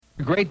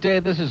Great day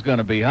this is going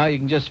to be, huh? You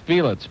can just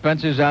feel it.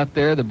 Spencer's out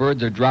there. The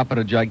birds are dropping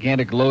a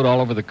gigantic load all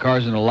over the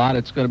cars in the lot.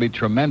 It's going to be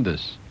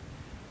tremendous.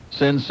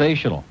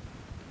 Sensational.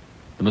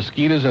 The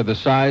mosquitoes are the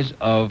size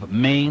of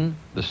Maine,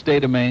 the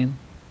state of Maine.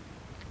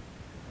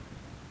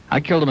 I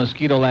killed a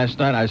mosquito last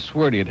night. I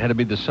swear to you, it had to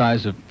be the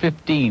size of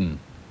 15,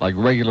 like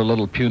regular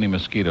little puny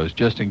mosquitoes.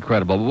 Just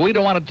incredible. But we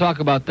don't want to talk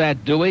about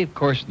that, do we? Of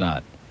course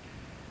not.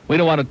 We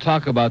don't want to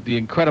talk about the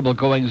incredible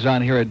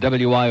goings-on here at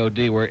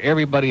WIOD where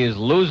everybody is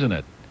losing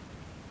it.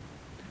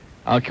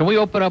 Can we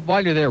open up,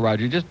 while you're there,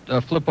 Roger, just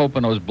flip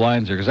open those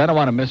blinds here, because I don't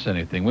want to miss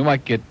anything. We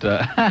might get,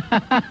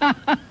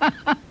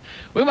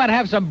 we might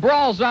have some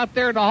brawls out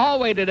there in the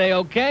hallway today,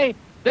 okay?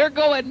 They're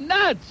going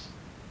nuts.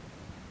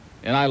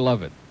 And I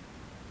love it.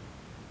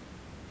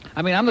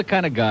 I mean, I'm the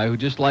kind of guy who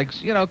just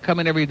likes,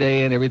 coming every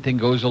day and everything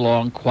goes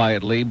along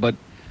quietly, but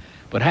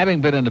having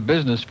been in the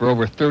business for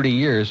over 30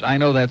 years, I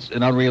know that's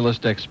an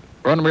unrealistic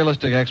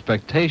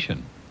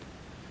expectation.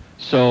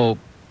 So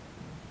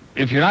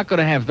if you're not going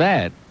to have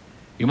that,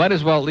 you might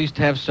as well at least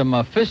have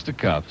some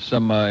fisticuffs,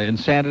 some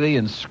insanity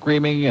and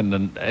screaming,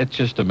 and it's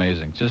just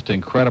amazing. Just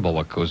incredible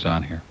what goes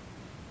on here.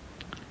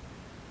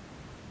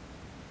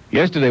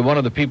 Yesterday, one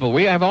of the people,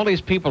 we have all these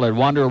people that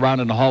wander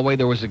around in the hallway.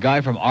 There was a guy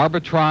from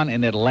Arbitron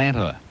in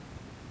Atlanta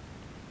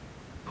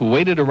who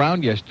waited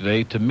around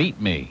yesterday to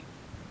meet me.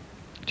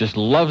 Just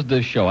loves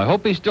this show. I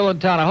hope he's still in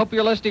town. I hope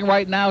you're listening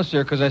right now,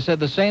 sir, because I said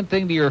the same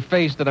thing to your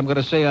face that I'm going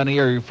to say on the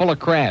air. You're full of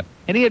crap.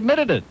 And he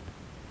admitted it.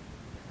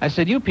 I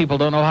said, you people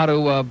don't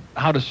know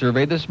how to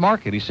survey this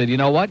market. He said, you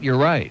know what? You're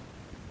right.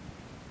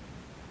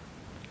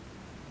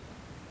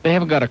 They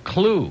haven't got a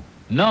clue.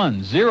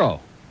 None.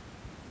 Zero.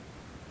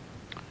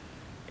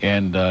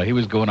 And he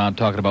was going on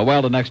talking about,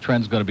 well, the next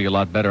trend's going to be a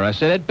lot better. I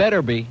said, it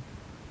better be.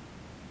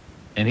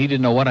 And he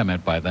didn't know what I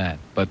meant by that.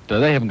 But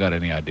they haven't got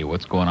any idea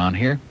what's going on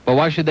here. But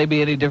why should they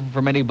be any different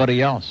from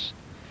anybody else?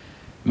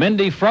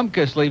 Mindy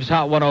Frumkes leaves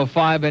Hot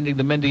 105, ending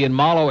the Mindy and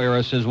Malo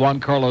era, says Juan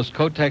Carlos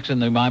Kotex in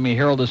the Miami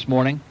Herald this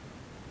morning.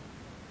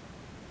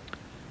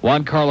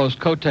 Juan Carlos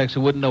Kotex,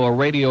 who wouldn't know a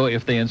radio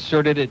if they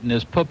inserted it in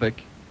his pupik.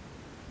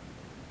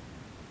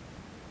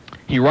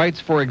 He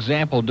writes, for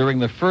example, during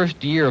the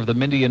first year of the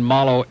Mindy and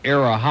Malo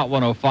era, Hot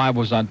 105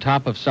 was on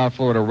top of South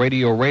Florida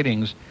radio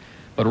ratings,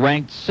 but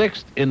ranked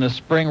 6th in the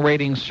spring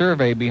rating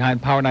survey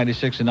behind Power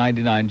 96 and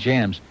 99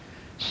 Jams.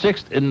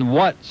 6th in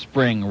what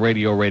spring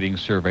radio rating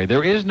survey?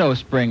 There is no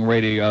spring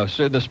radio.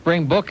 So the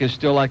spring book is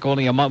still like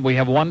only a month. We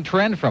have one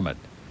trend from it.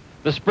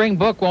 The spring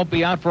book won't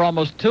be out for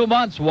almost 2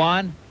 months,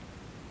 Juan.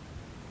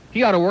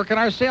 He ought to work in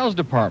our sales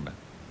department.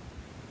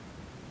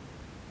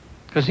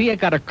 Because he ain't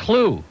got a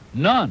clue.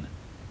 None.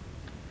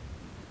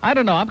 I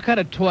don't know. I'm kind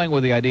of toying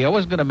with the idea. I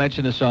wasn't going to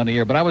mention this on the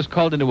air, but I was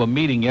called into a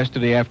meeting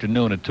yesterday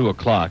afternoon at 2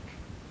 o'clock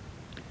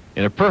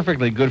in a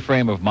perfectly good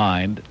frame of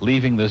mind,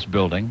 leaving this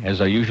building,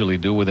 as I usually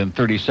do, within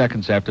 30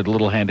 seconds after the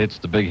little hand hits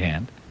the big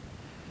hand,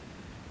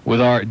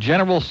 with our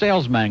general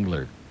sales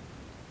mangler.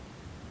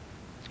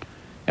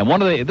 And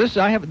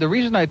the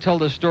reason I tell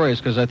this story is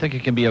because I think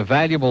it can be a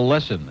valuable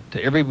lesson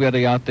to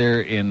everybody out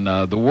there in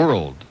the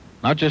world,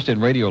 not just in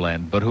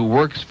Radioland, but who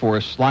works for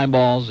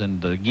slimeballs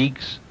and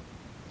geeks,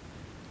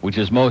 which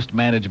is most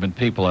management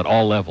people at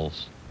all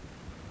levels.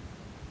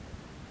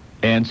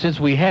 And since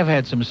we have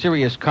had some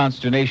serious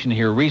consternation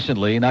here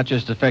recently, not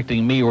just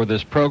affecting me or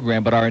this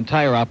program, but our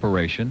entire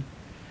operation,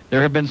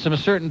 there have been some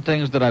certain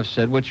things that I've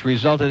said which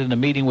resulted in a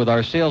meeting with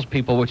our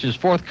salespeople, which is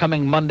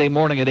forthcoming Monday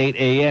morning at 8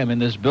 a.m. in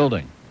this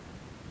building.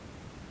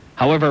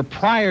 However,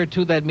 prior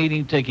to that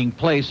meeting taking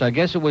place, I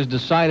guess it was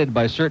decided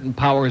by certain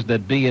powers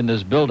that be in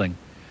this building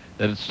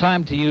that it's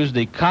time to use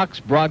the Cox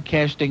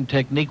Broadcasting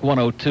Technique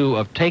 102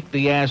 of take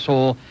the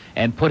asshole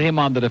and put him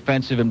on the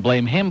defensive and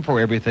blame him for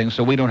everything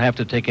so we don't have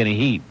to take any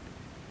heat.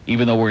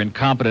 Even though we're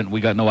incompetent, we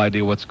got no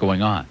idea what's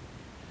going on.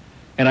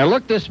 And I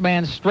looked this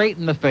man straight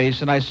in the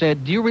face and I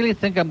said, do you really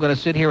think I'm going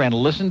to sit here and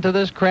listen to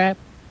this crap?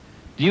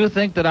 Do you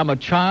think that I'm a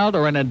child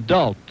or an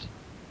adult?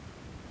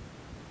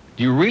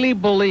 Do you really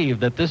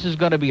believe that this is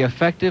going to be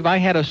effective? I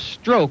had a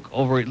stroke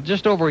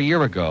just over a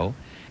year ago,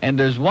 and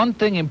there's one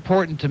thing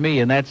important to me,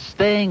 and that's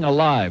staying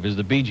alive, as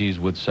the Bee Gees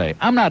would say.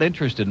 I'm not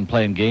interested in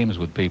playing games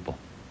with people.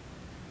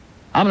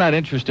 I'm not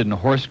interested in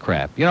horse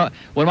crap.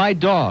 When my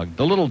dog,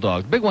 the little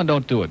dog, the big one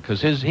don't do it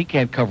because he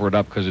can't cover it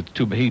up because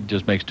he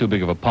just makes too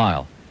big of a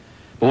pile.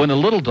 But when the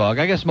little dog,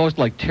 I guess most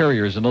like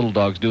terriers and little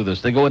dogs do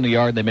this, they go in the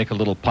yard, they make a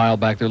little pile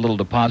back there, a little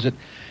deposit,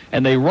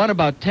 and they run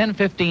about 10,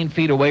 15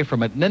 feet away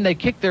from it, and then they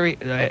kick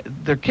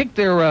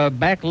their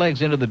back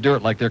legs into the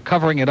dirt like they're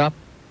covering it up.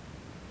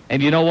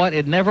 And you know what?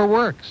 It never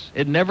works.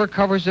 It never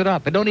covers it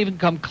up. It don't even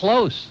come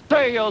close.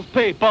 Sales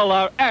people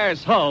are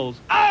assholes.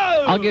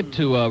 Oh! I'll get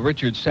to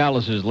Richard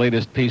Salas's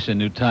latest piece in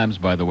New Times,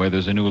 by the way.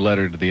 There's a new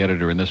letter to the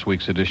editor in this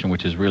week's edition,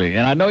 which is really...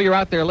 And I know you're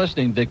out there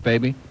listening, Dick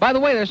Baby. By the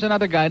way, there's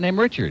another guy named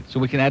Richard, so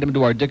we can add him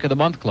to our Dick of the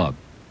Month Club.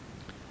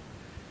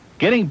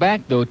 Getting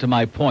back, though, to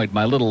my point,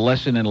 my little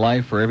lesson in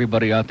life for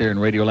everybody out there in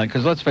Radioland,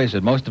 because let's face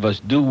it, most of us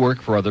do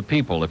work for other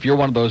people. If you're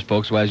one of those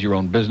folks who has your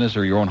own business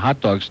or your own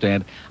hot dog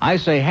stand, I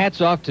say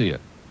hats off to you.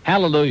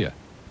 Hallelujah.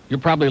 You'll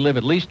probably live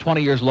at least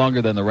 20 years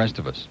longer than the rest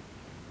of us.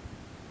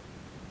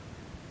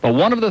 But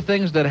one of the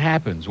things that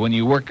happens when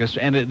you work,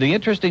 and the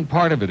interesting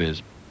part of it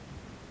is,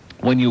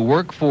 when you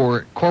work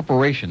for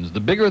corporations,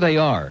 the bigger they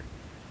are,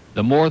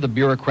 the more the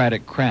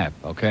bureaucratic crap,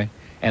 okay?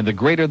 And the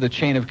greater the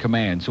chain of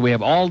command. So we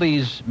have all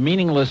these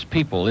meaningless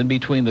people in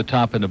between the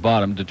top and the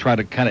bottom to try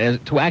to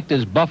to act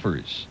as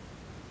buffers.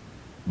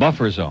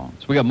 Buffer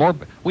zones. We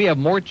have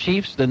more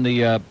chiefs than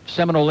the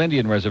Seminole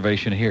Indian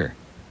Reservation here.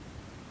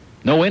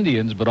 No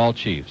Indians, but all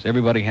chiefs.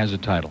 Everybody has a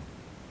title.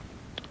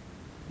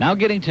 Now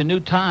getting to New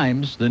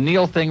Times, the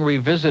Neil thing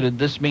revisited.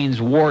 This means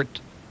wart,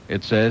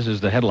 it says,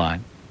 is the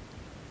headline.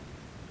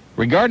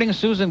 Regarding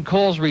Susan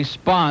Cole's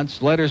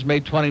response, letters May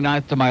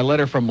 29th to my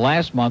letter from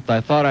last month,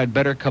 I thought I'd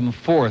better come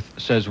forth,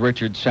 says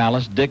Richard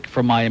Salas, Dick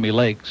from Miami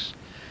Lakes,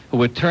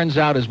 who it turns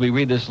out as we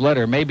read this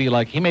letter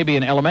he may be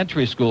in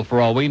elementary school for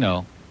all we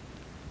know.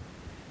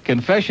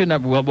 Confession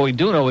number, well, what we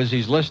do know is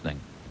he's listening.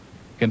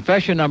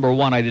 Confession number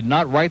 1, I did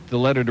not write the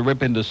letter to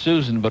rip into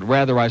Susan, but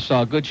rather I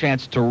saw a good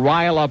chance to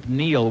rile up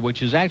Neil,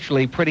 which is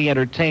actually pretty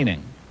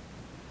entertaining.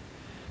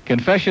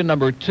 Confession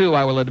number 2,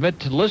 I will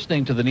admit to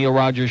listening to the Neil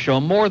Rogers Show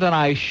more than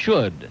I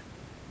should.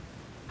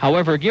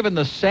 However, given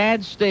the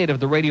sad state of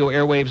the radio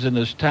airwaves in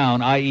this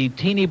town, i.e.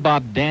 teeny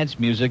bop dance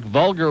music,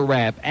 vulgar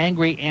rap,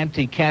 angry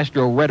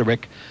anti-Castro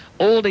rhetoric,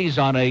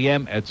 oldies on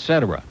AM,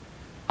 etc.,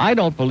 I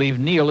don't believe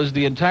Neil is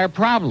the entire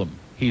problem,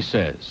 he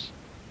says.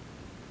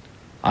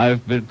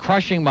 I've been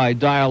crushing my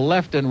dial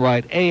left and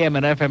right, AM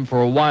and FM,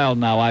 for a while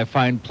now. I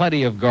find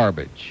plenty of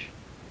garbage.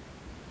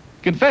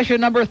 Confession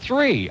number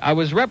 3, I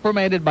was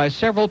reprimanded by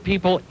several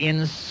people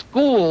in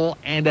school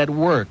and at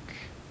work.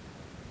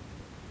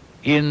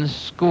 In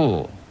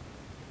school.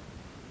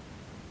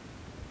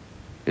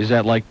 Is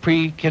that like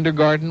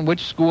pre-kindergarten?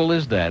 Which school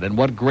is that, and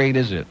what grade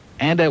is it?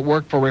 And at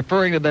work for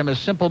referring to them as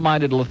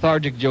simple-minded,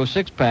 lethargic Joe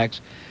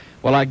Six-Packs.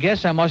 Well, I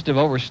guess I must have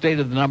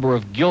overstated the number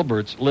of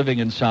Gilberts living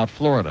in South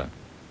Florida.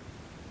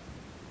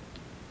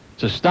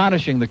 It's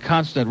astonishing the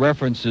constant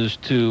references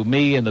to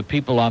me and the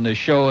people on this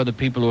show and the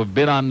people who have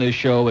been on this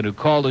show and who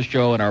call the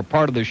show and are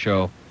part of the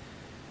show.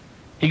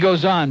 He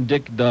goes on,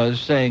 Dick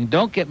does, saying,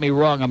 don't get me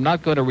wrong, I'm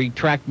not going to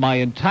retract my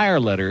entire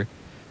letter.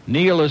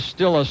 Neil is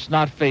still a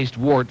snot-faced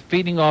wart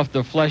feeding off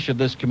the flesh of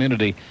this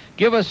community.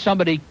 Give us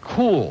somebody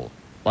cool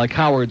like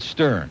Howard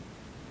Stern.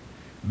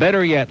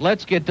 Better yet,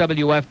 let's get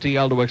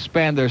WFTL to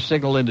expand their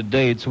signal into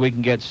Dade so we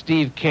can get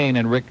Steve Kane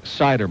and Rick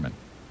Siderman.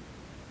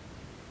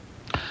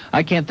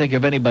 I can't think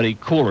of anybody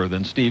cooler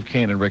than Steve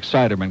Kane and Rick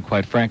Siderman,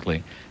 quite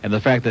frankly. And the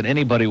fact that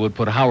anybody would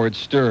put Howard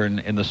Stern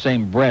in the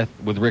same breath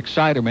with Rick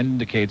Siderman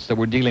indicates that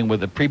we're dealing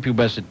with a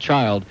prepubescent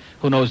child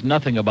who knows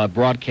nothing about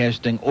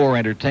broadcasting or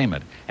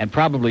entertainment and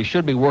probably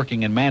should be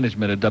working in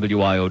management at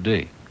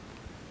WIOD.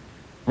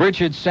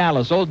 Richard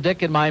Salas, old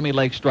Dick in Miami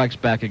Lakes strikes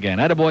back again.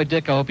 Attaboy,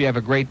 Dick, I hope you have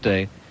a great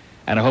day.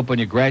 And I hope when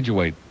you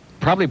graduate,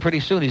 probably pretty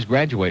soon he's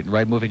graduating,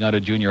 right, moving on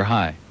to junior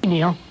high.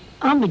 Neil,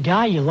 I'm the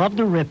guy you love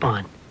to rip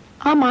on.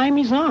 I'm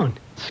Miami's own,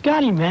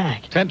 Scotty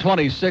Mac.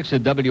 1026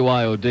 at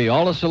WIOD.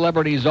 All the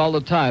celebrities all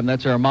the time.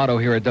 That's our motto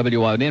here at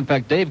WIOD. In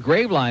fact, Dave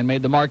Graveline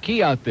made the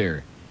marquee out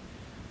there.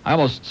 I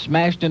almost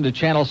smashed into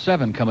Channel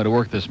 7 coming to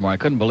work this morning.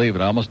 I couldn't believe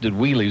it. I almost did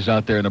wheelies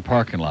out there in the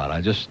parking lot.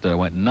 I just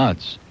went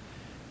nuts.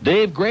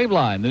 Dave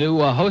Graveline, the new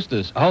host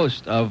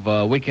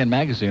of Weekend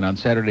Magazine on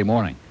Saturday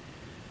morning.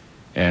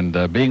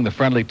 And being the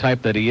friendly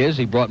type that he is,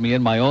 he brought me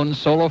in my own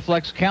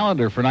SoloFlex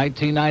calendar for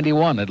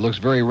 1991. It looks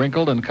very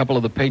wrinkled, and a couple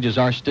of the pages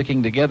are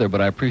sticking together,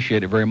 but I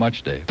appreciate it very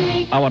much, Dave.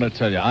 I want to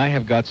tell you, I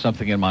have got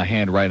something in my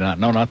hand right now.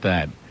 No, not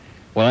that.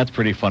 Well, that's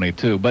pretty funny,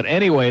 too. But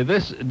anyway,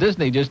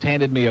 Disney just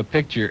handed me a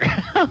picture.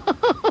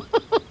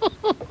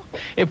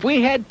 If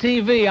we had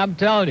TV, I'm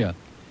telling you.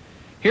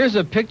 Here's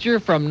a picture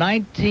from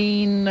it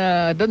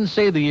doesn't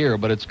say the year,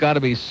 but it's got to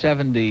be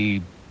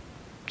 77,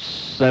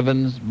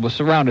 was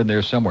around in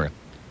there somewhere.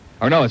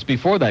 Or no, it's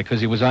before that because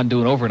he was on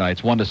doing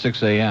overnights, 1 to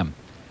 6 a.m.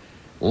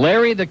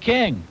 Larry the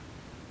King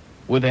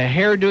with a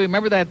hairdo.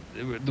 Remember that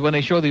when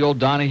they show the old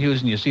Donahues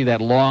and you see that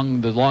the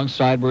long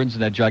sideburns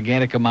and that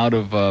gigantic amount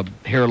of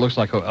hair looks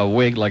like a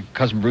wig, like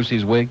Cousin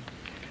Brucey's wig?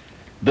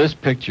 This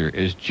picture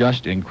is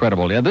just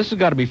incredible. Yeah, this has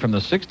got to be from the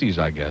 60s,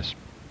 I guess.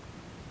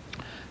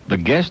 The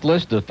guest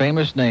list of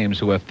famous names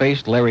who have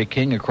faced Larry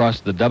King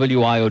across the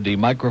WIOD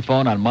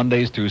microphone on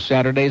Mondays through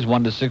Saturdays,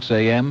 1 to 6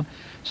 a.m.,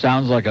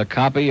 sounds like a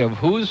copy of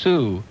Who's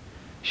Who.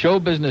 Show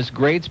business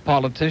greats,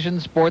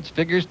 politicians, sports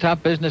figures,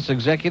 top business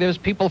executives,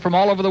 people from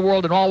all over the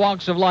world in all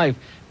walks of life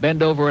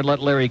bend over and let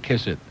Larry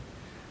kiss it.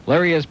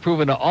 Larry has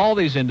proven to all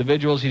these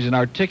individuals he's an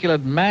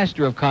articulate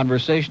master of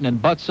conversation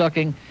and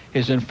butt-sucking.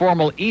 His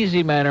informal,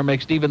 easy manner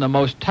makes even the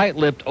most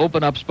tight-lipped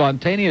open up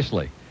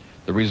spontaneously.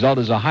 The result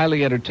is a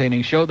highly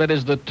entertaining show that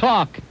is the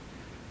talk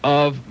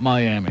of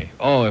Miami.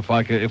 Oh,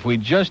 if we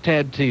just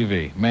had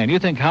TV. Man, you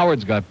think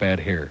Howard's got bad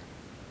hair.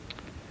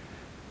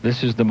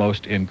 This is the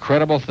most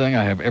incredible thing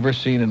I have ever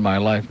seen in my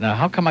life. Now,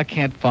 how come I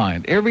can't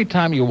find? Every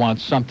time you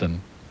want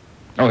something...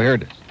 Oh, here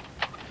it is.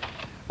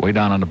 Way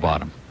down on the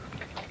bottom.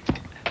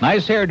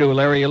 Nice hairdo,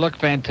 Larry. You look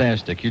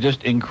fantastic. You're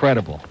just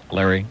incredible,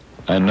 Larry.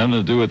 I had nothing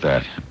to do with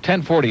that.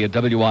 1040 at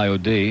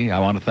WIOD. I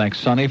want to thank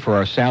Sonny for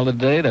our salad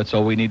day. That's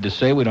all we need to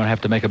say. We don't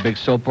have to make a big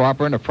soap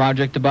opera and a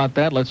project about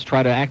that. Let's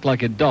try to act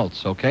like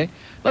adults, okay?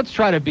 Let's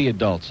try to be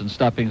adults and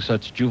stop being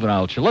such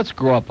juvenile children. Let's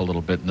grow up a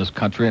little bit in this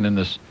country and in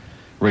this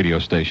radio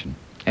station.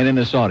 And in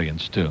this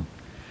audience, too.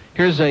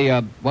 Here's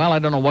a, well, I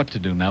don't know what to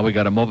do now. We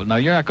got a mobile. Now,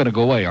 you're not going to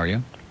go away, are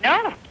you?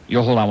 No.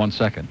 You'll hold on 1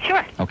 second.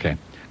 Sure. Okay.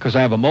 Because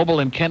I have a mobile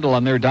and Kindle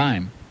on their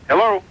dime.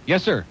 Hello?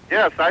 Yes, sir.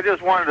 Yes, I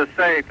just wanted to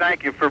say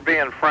thank you for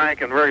being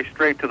frank and very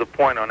straight to the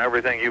point on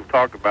everything you've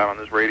talked about on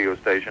this radio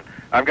station.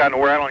 I've gotten to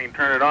where I don't even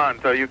turn it on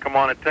until you come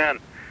on at 10.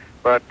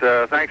 But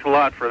thanks a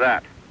lot for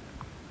that.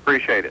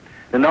 Appreciate it.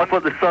 Enough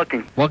with the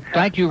sucking. Well,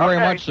 thank you very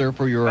Okay. much, sir,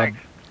 for your Thanks.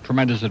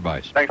 tremendous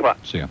advice. Thanks a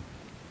lot. See ya.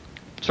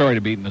 Sorry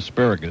to be eating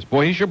asparagus.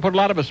 Boy, he should put a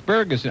lot of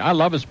asparagus in. I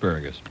love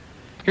asparagus.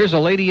 Here's a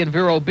lady in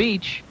Vero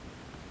Beach.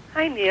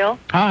 Hi, Neil.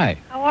 Hi.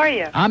 How are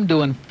you? I'm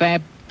doing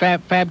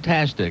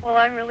fabtastic. Well,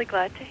 I'm really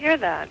glad to hear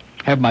that.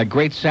 Have my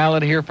great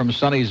salad here from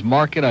Sonny's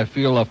Market. I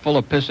feel full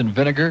of piss and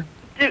vinegar.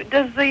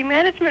 Does the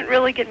management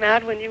really get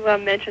mad when you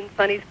mention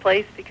Sonny's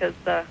Place because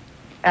the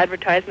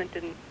advertisement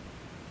didn't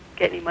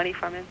get any money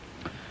from him?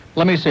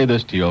 Let me say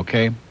this to you,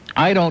 okay?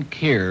 I don't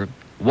care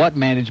what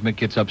management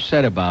gets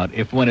upset about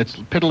when it's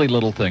piddly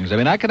little things. I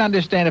mean, I can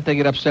understand if they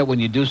get upset when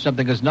you do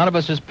something, because none of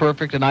us is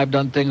perfect, and I've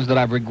done things that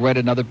I've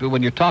regretted. And other people,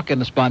 when you're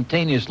talking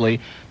spontaneously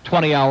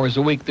 20 hours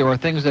a week, there are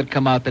things that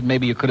come out that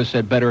maybe you could have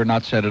said better or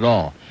not said at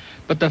all.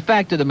 But the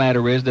fact of the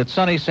matter is that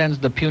Sonny sends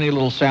the puny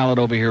little salad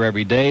over here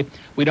every day.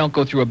 We don't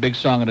go through a big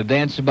song and a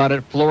dance about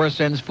it. Flora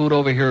sends food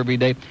over here every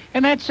day.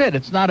 And that's it.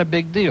 It's not a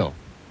big deal.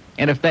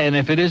 And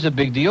if it is a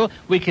big deal,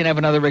 we can have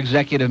another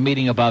executive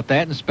meeting about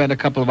that and spend a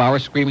couple of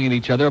hours screaming at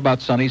each other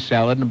about Sonny's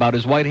salad and about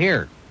his white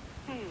hair.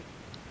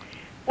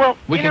 Well,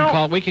 We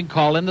can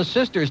call in the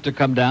sisters to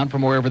come down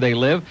from wherever they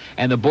live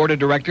and the board of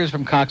directors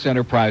from Cox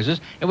Enterprises,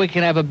 and we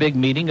can have a big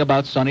meeting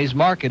about Sonny's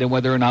Market and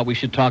whether or not we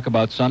should talk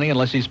about Sonny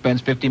unless he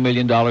spends $50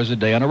 million a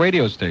day on a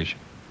radio station.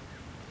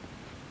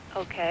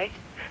 Okay.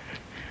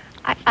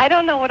 I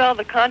don't know what all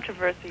the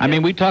controversy is. I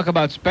mean, we talk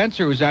about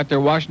Spencer, who's out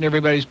there washing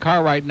everybody's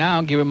car right now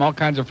and give him all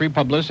kinds of free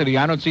publicity.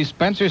 I don't see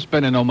Spencer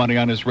spending no money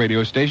on this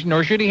radio station,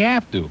 nor should he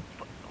have to.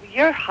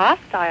 You're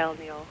hostile,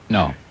 Neil.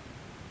 No.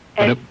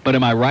 And But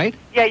am I right?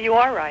 yeah, you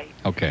are right.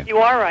 Okay. You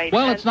are right.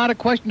 Well, And- it's not a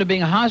question of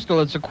being hostile.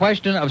 It's a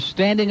question of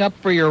standing up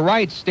for your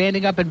rights,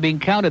 standing up and being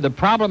counted. The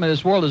problem in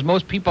this world is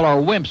most people are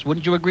wimps.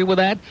 Wouldn't you agree with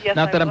that? Yes,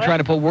 Not that I I'm would. trying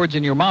to put words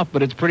in your mouth,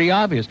 but it's pretty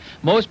obvious.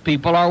 Most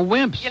people are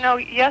wimps. You know,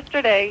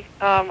 yesterday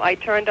I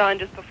turned on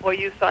just before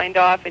you signed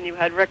off, and you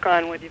had Rick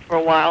on with you for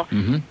a while.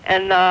 Mm-hmm.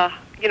 And,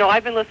 you know,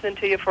 I've been listening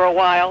to you for a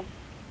while.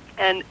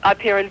 And up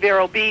here in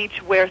Vero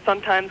Beach, where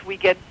sometimes we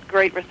get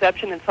great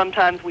reception and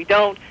sometimes we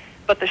don't,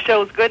 but the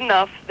show's good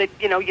enough that,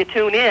 you know, you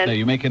tune in. Yeah,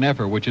 you make an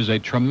effort, which is a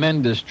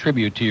tremendous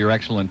tribute to your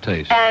excellent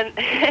taste.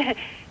 And,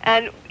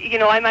 and you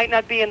know, I might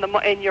not be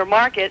in your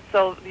market,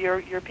 so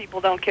your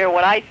people don't care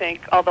what I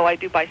think, although I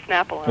do buy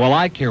Snapple. Well,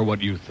 I care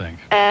what you think.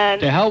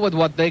 And To hell with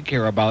what they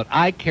care about.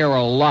 I care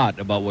a lot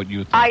about what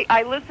you think.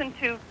 I listen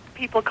to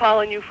people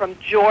calling you from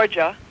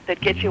Georgia that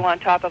get you on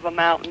top of a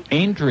mountain.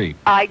 Aintree.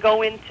 I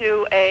go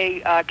into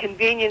a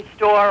convenience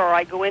store or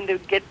I go in to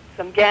get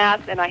some gas,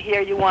 and I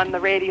hear you on the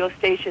radio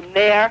station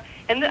there.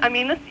 And, I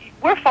mean,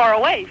 we're far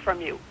away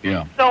from you.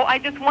 Yeah. So I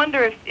just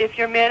wonder if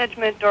your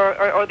management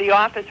or the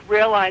office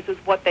realizes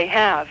what they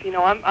have. You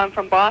know, I'm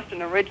from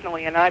Boston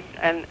originally, and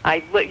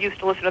I used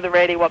to listen to the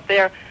radio up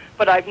there,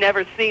 but I've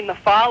never seen the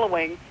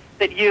following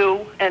that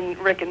you and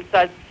Rick and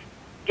Suds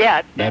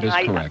get. That is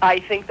and correct. I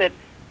think that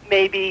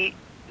maybe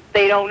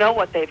they don't know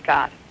what they've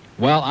got.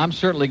 Well, I'm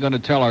certainly going to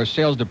tell our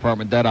sales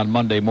department that on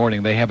Monday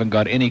morning. They haven't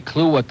got any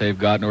clue what they've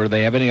got, nor do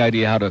they have any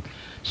idea how to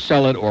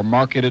sell it or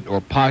market it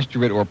or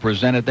posture it or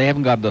present it. They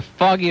haven't got the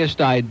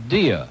foggiest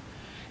idea.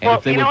 And Well,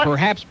 if they you know would what?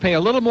 perhaps pay a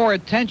little more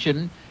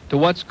attention to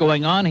what's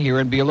going on here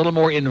and be a little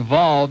more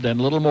involved and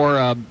a little more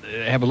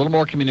have a little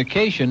more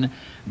communication,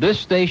 this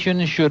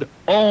station should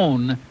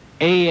own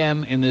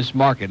AM in this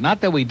market.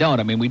 Not that we don't.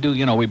 I mean, we do,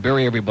 you know, we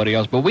bury everybody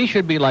else, but we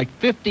should be like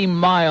 50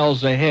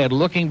 miles ahead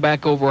looking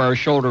back over our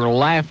shoulder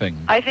laughing.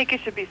 I think it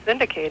should be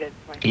syndicated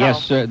myself.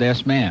 Yes, sir.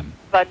 Yes, ma'am.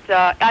 But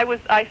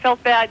I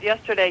felt bad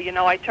yesterday. You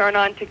know, I turn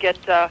on to get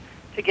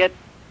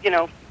you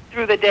know,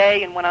 through the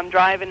day and when I'm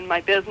driving in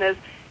my business,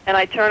 and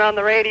I turn on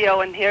the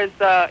radio and here's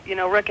you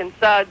know, Rick and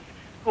Suds,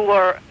 who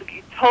are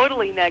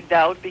totally negged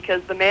out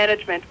because the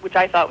management, which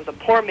I thought was a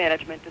poor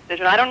management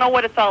decision. I don't know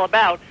what it's all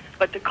about,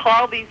 but to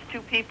call these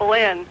two people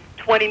in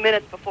 20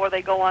 minutes before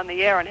they go on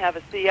the air and have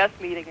a CS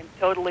meeting and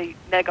totally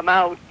neg them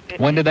out.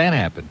 When did that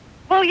happen?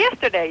 Well,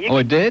 yesterday. Oh,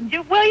 it did?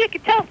 You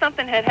could tell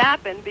something had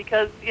happened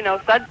because, you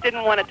know, Suds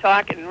didn't want to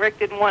talk and Rick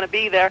didn't want to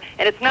be there,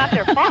 and it's not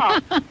their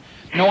fault.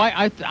 No,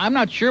 I'm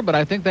not sure, but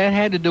I think that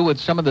had to do with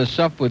some of the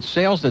stuff with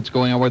sales that's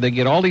going on, where they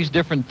get all these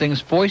different things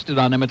foisted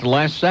on them at the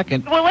last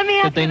second Well, let me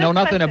ask that they you know this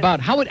nothing question. about.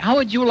 How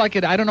would you like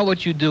it? I don't know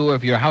what you do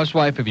if you're a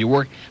housewife, if you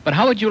work, but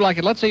how would you like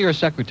it? Let's say you're a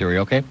secretary,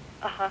 okay?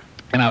 Uh-huh.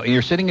 And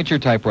you're sitting at your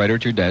typewriter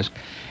at your desk,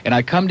 and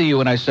I come to you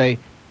and I say,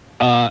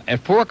 at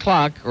 4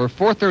 o'clock or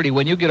 4:30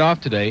 when you get off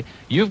today,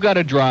 you've got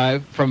to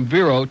drive from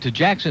Vero to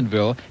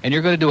Jacksonville, and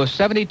you're going to do a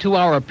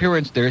 72-hour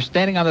appearance there,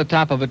 standing on the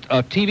top of a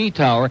TV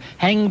tower,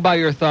 hanging by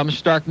your thumbs,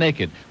 stark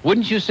naked.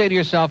 Wouldn't you say to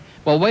yourself,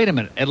 well, wait a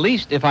minute, at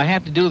least if I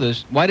have to do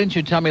this, why didn't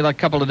you tell me like a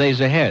couple of days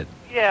ahead?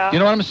 Yeah. You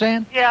know what I'm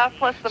saying? Yeah,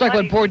 plus the It's like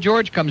money. when poor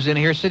George comes in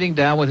here sitting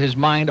down with his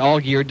mind all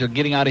geared to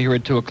getting out of here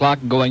at 2 o'clock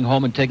and going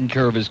home and taking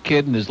care of his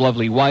kid and his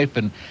lovely wife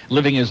and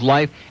living his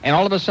life. And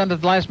all of a sudden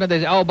at the last minute they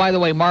say, oh, by the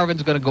way,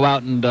 Marvin's going to go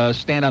out and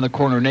stand on the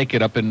corner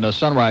naked up in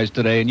Sunrise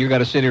today, and you've got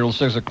to sit here till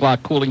 6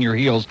 o'clock cooling your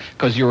heels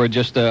because you were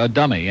just a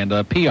dummy and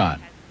a peon.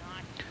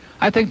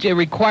 I think it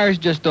requires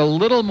just a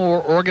little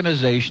more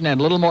organization and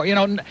a little more,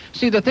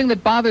 see, the thing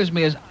that bothers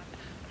me is,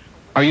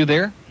 are you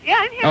there? Yeah,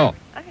 I'm here. Oh.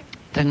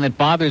 Thing that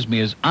bothers me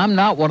is I'm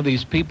not one of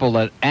these people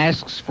that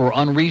asks for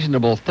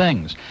unreasonable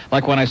things.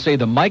 Like when I say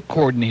the mic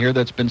cord in here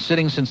that's been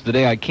sitting since the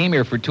day I came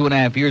here for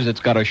 2.5 years, it's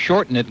got a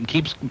short in it and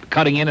keeps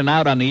cutting in and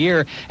out on the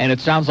air, and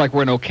it sounds like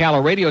we're an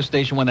Ocala radio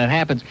station when that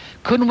happens.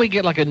 Couldn't we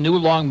get like a new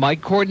long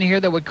mic cord in here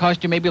that would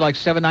cost you maybe like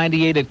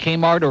 $7.98 at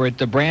Kmart or at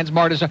the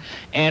Brandsmart or something?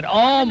 And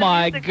oh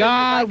my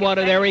God,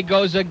 there he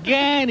goes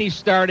again. He's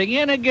starting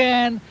in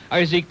again. Or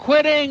is he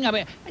quitting? I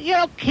mean,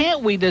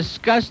 can't we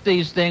discuss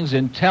these things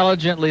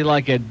intelligently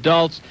like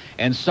adults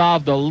and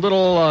solve the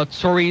little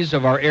stories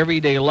of our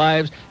everyday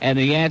lives? And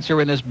the answer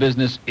in this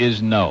business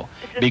is no,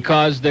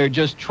 because they're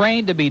just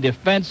trained to be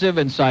defensive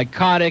and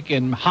psychotic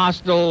and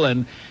hostile.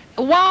 And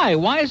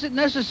why is it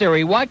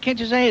necessary? Why can't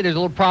you say, hey, there's a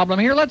little problem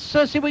here, let's see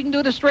what we can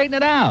do to straighten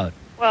it out?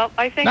 Well,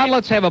 I think now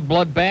let's have a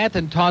bloodbath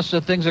and toss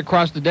things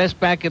across the desk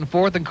back and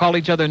forth and call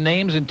each other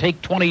names and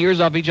take 20 years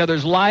off each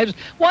other's lives.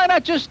 Why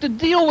not just to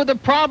deal with the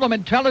problem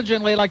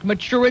intelligently like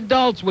mature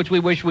adults, which we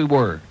wish we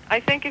were?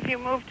 I think if you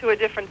moved to a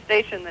different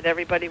station that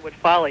everybody would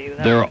follow you.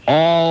 They're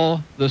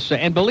all the same.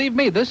 And believe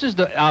me, this is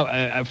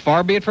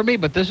far be it from me,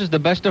 but this is the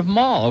best of them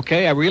all,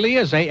 okay? It really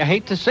is. I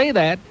hate to say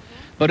that,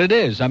 but it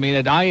is. I mean,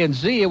 at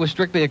INZ, it was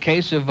strictly a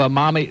case of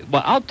Mommy.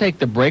 Well, I'll take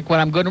the break when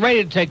I'm good and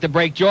ready to take the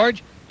break,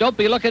 George. Don't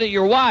be looking at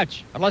your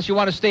watch unless you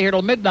want to stay here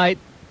till midnight.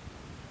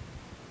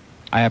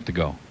 I have to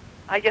go.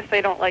 I guess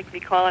they don't like me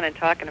calling and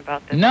talking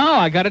about this. No,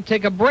 I got to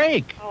take a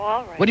break. Oh,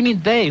 all right. What do you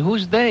mean they?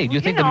 Who's they? Do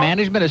you think the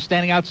management is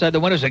standing outside the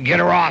window saying, get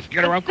her off,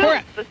 get her off?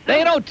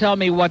 They don't tell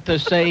me what to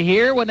say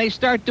here. When they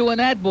start doing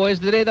that, boys,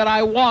 the day that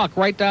I walk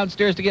right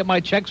downstairs to get my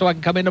check so I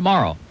can come in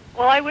tomorrow.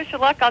 Well, I wish you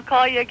luck. I'll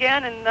call you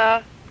again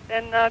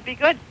and be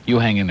good. You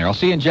hang in there. I'll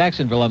see you in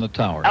Jacksonville on the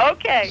tower.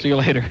 Okay. See you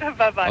later.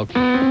 Bye-bye.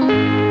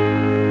 Okay.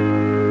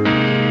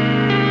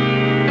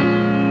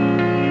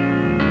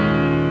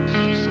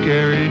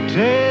 Scary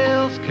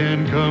tales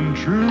can come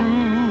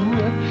true.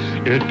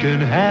 It can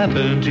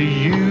happen to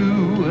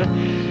you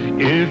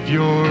if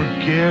you're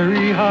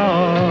Gary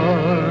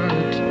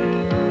Hart.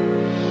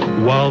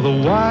 While the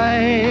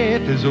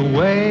wife is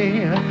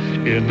away,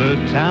 in the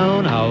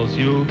townhouse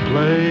you'll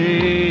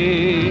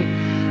play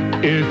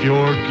if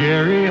you're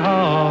Gary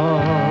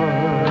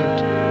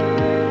Hart.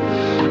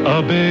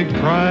 A big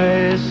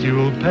price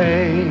you'll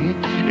pay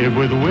if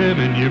with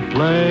women you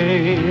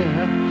play.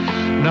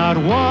 Not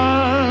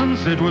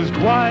once, it was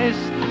twice,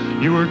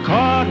 you were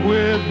caught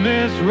with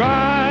Miss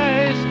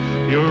Rice.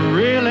 You're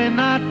really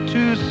not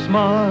too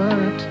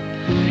smart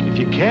if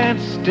you can't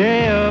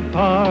stay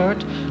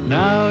apart.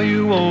 Now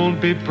you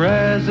won't be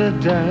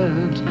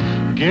president,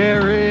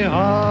 Gary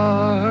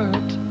Hart.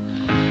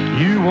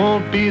 You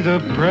won't be the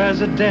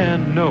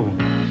president, no,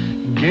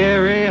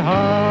 Gary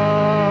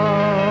Hart.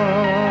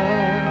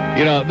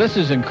 This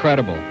is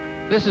incredible.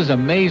 This is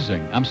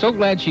amazing. I'm so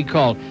glad she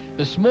called.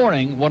 This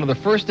morning, one of the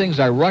first things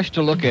I rushed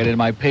to look at in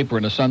my paper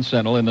in the Sun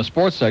Sentinel in the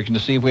sports section to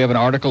see if we have an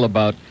article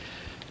about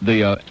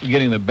the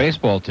getting the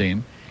baseball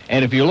team.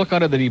 And if you look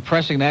under the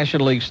depressing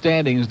National League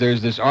standings,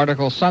 there's this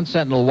article, Sun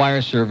Sentinel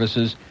Wire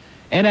Services,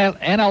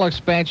 NL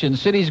Expansion,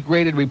 Cities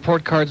Graded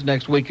Report Cards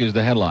next week is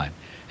the headline.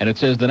 And it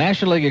says the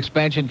National League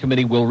Expansion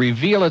Committee will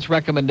reveal its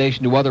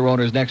recommendation to other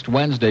owners next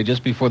Wednesday,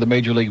 just before the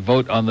Major League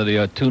vote on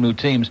the two new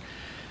teams.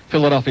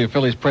 Philadelphia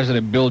Phillies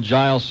President Bill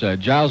Giles said.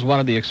 Giles, one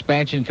of the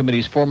expansion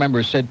committee's 4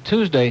 members, said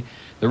Tuesday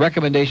the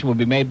recommendation will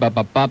be made.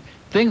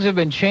 Things have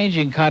been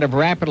changing kind of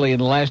rapidly in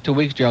the last 2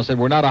 weeks, Giles said.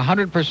 We're not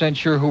 100%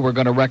 sure who we're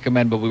going to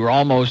recommend, but we were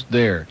almost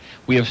there.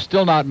 We have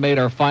still not made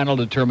our final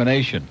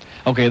determination.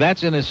 Okay,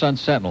 that's in the Sun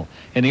Sentinel.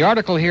 In the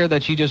article here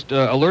that she just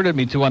alerted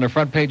me to on the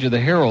front page of the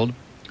Herald,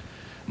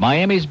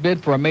 Miami's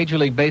bid for a Major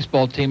League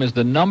Baseball team is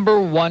the number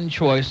 1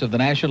 choice of the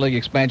National League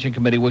Expansion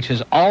Committee, which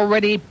has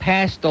already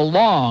passed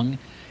along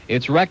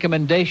its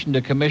recommendation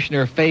to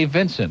Commissioner Fay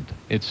Vincent,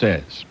 it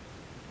says.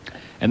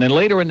 And then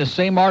later in the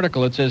same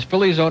article, it says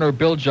Phillies owner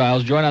Bill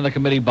Giles, joined on the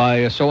committee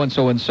by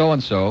so-and-so and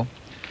so-and-so.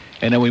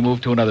 And then we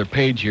move to another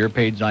page here,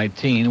 page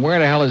 19. Where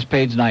the hell is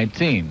page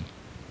 19?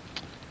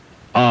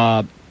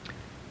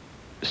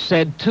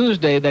 Said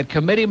Tuesday that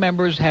committee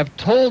members have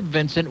told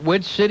Vincent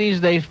which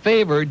cities they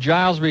favor.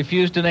 Giles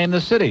refused to name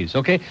the cities.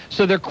 Okay,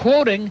 so they're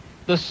quoting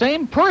the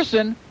same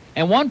person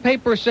And one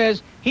paper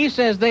says, he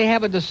says they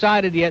haven't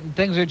decided yet and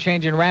things are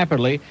changing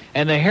rapidly.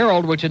 And the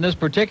Herald, which in this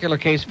particular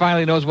case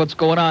finally knows what's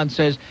going on,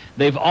 says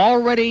they've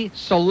already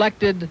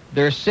selected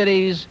their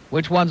cities,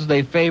 which ones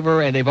they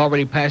favor, and they've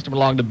already passed them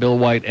along to Bill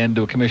White and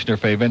to Commissioner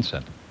Fay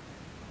Vincent.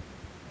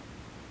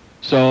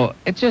 So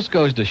it just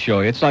goes to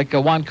show you. It's like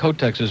Juan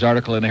Kotex's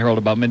article in the Herald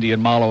about Mindy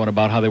and Malo and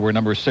about how they were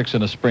number 6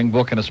 in a spring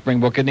book, and a spring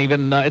book, and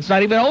even it's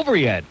not even over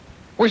yet.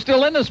 We're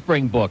still in the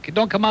spring book. It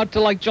don't come out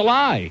till like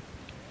July.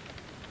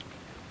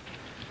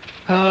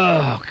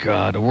 Oh,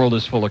 God, the world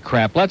is full of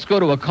crap. Let's go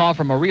to a call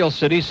from a real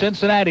city,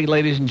 Cincinnati,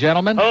 ladies and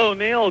gentlemen. Oh,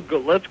 Neil,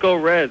 let's go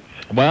Reds.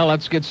 Well,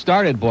 let's get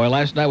started, boy.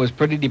 Last night was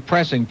pretty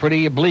depressing,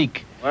 pretty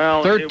bleak.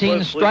 Well,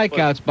 13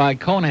 strikeouts by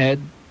Conehead.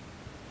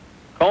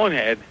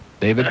 Conehead?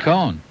 David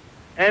Cone.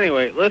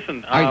 Anyway,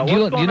 listen,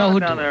 do you know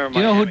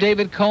who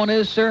David Cone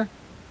is, sir?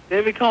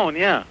 David Cone,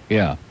 yeah.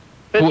 Yeah.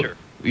 Pitcher.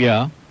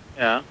 Yeah.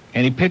 Yeah.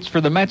 And he pitched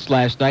for the Mets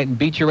last night and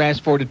beat your ass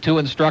 4-2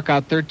 and struck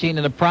out 13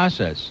 in the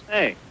process.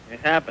 Hey, it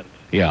happens.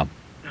 Yeah.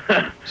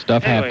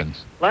 Stuff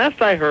happens.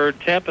 Last I heard,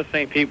 Tampa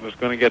St. Pete was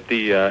going to get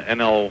the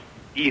NL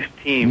East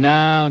team.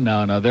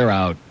 No, they're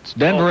out. It's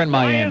Denver and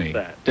Miami.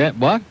 Why is that?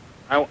 What?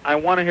 I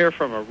want to hear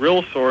from a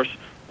real source.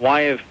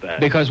 Why is that?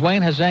 Because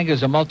Wayne Huizenga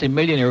is a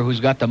multimillionaire who's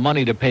got the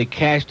money to pay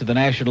cash to the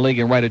National League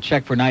and write a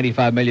check for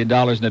 $95 million,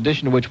 in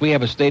addition to which we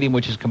have a stadium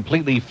which is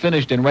completely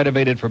finished and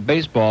renovated for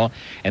baseball,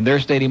 and their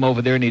stadium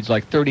over there needs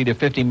like $30 to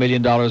 $50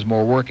 million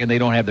more work, and they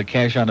don't have the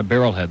cash on the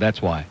barrelhead.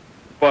 That's why.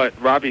 But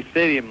Robbie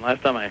Stadium,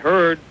 last time I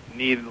heard,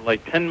 needed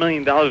like $10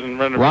 million in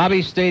renovation.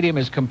 Robbie Stadium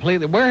is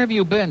completely... Where have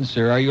you been,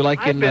 sir? Are you like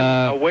I've been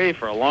away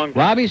for a long time.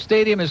 Robbie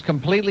Stadium is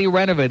completely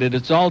renovated.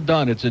 It's all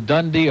done. It's a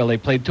done deal. They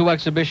played 2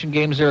 exhibition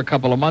games there a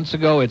couple of months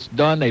ago. It's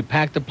done. They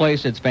packed the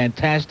place. It's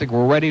fantastic.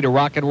 We're ready to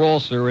rock and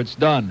roll, sir. It's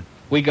done.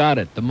 We got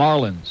it. The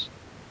Marlins.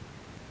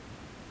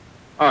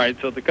 All right,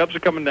 so the Cubs are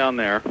coming down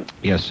there.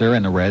 Yes, sir,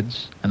 and the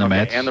Reds, and the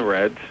Mets. And the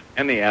Reds,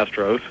 and the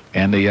Astros.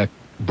 And the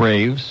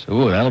Braves.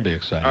 Ooh, that'll be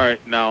exciting. All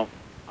right, now...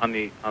 On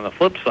the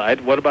flip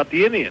side, what about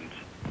the Indians?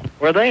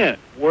 Where are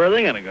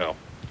they going to go?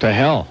 To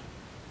hell.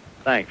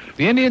 Thanks.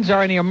 The Indians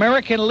are in the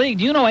American League.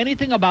 Do you know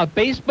anything about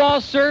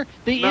baseball, sir?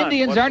 The None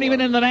Indians aren't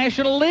even in the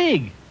National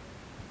League.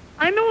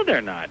 I know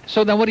they're not.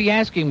 So then what are you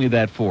asking me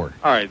that for?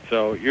 All right,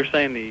 so you're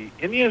saying the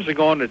Indians are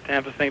going to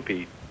Tampa St.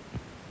 Pete.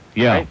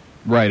 Yeah,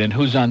 right. And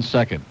who's on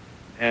second?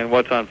 And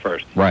what's on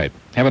first? Right.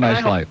 Have a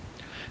nice life.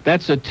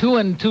 That's 2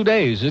 in 2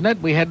 days, isn't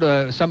it? We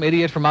had some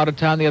idiot from out of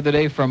town the other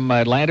day from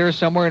Atlanta or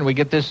somewhere, and we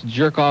get this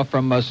jerk-off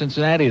from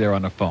Cincinnati there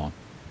on the phone.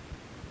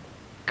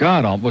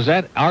 God, was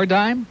that our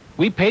dime?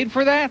 We paid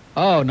for that?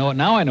 Oh, no,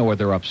 now I know where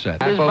they're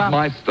upset. Half of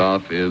my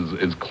stuff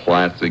is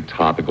classic,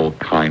 topical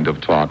kind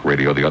of talk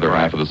radio. The other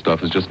half of the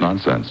stuff is just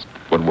nonsense.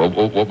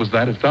 What was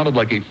that? It sounded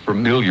like a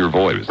familiar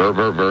voice.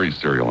 Very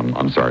serial,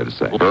 I'm sorry to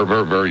say.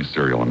 Very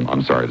serial,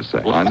 I'm sorry to say.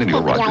 I'm the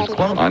Neil Rogers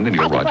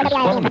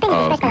clone.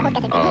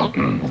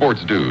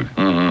 Sports dude.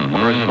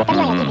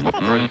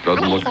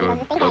 Doesn't look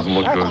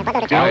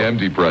good. I am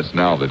depressed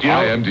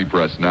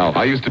now.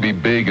 I used to be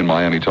big in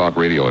Miami talk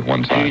radio at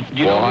one time.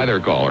 Well, hi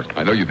there, caller.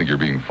 I know you think you're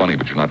being funny,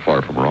 but you're not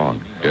far from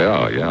wrong.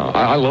 Yeah.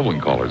 I love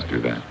when callers do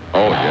that.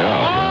 Oh,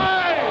 yeah.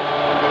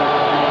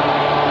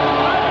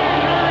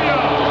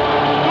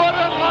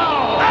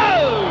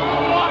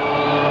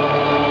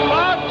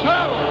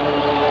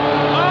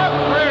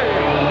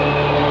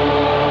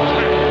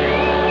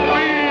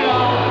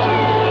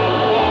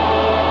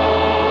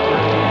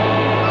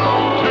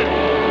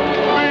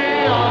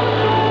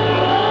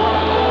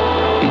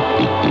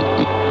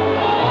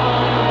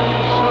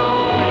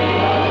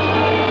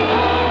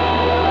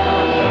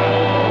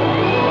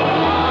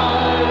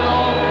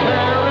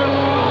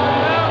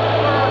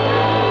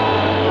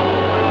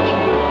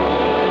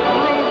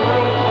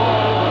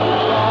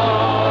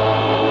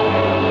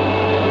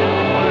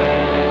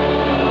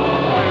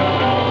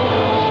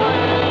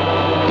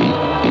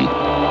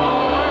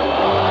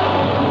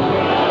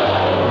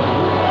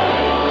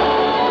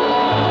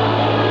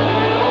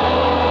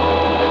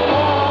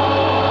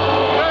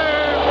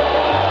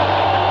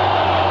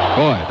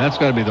 That's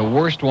got to be the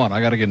worst one.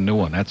 I got to get a new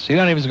one. You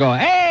don't even go,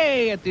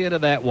 hey, at the end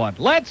of that one.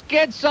 Let's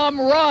get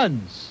some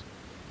runs.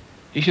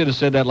 He should have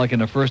said that like in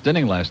the first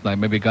inning last night.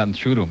 Maybe gotten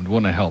through to him. It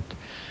wouldn't have helped.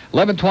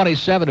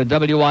 11:27 at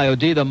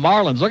WIOD. The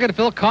Marlins. Look at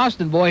Phil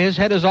Costin, boy. His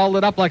head is all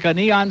lit up like a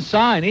neon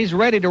sign. He's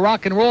ready to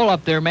rock and roll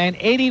up there, man.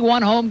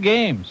 81 home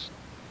games.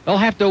 They'll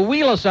have to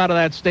wheel us out of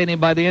that stadium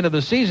by the end of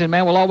the season,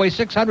 man. We'll all weigh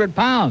 600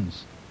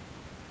 pounds.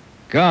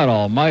 God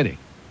almighty.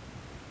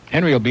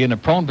 Henry will be in the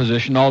prone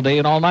position all day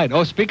and all night.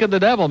 Oh, speak of the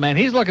devil, man.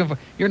 He's looking for...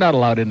 You're not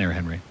allowed in there,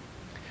 Henry.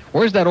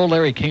 Where's that old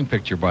Larry King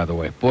picture, by the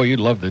way? Boy, you'd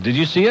love that. Did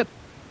you see it?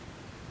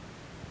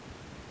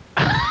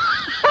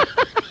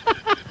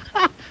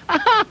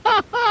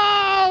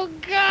 Oh,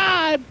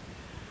 God.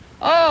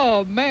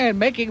 Oh, man,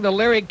 making the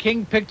Larry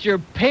King picture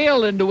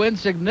pale into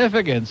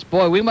insignificance.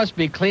 Boy, we must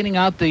be cleaning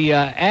out the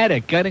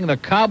attic, getting the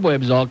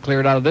cobwebs all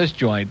cleared out of this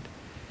joint.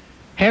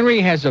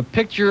 Henry has a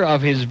picture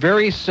of his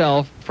very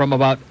self from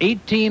about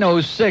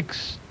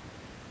 1806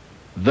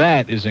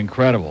 That is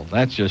incredible.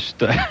 That's just,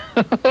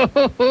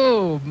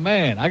 oh,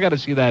 man. I got to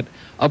see that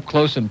up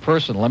close and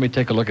personal. Let me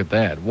take a look at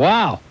that.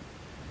 Wow.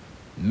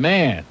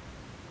 Man.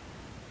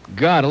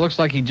 God, it looks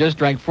like he just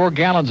drank 4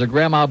 gallons of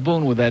Grandma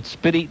Boone with that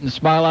spit-eating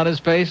smile on his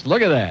face.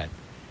 Look at that.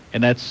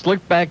 And that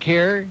slick back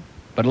hair,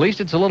 but at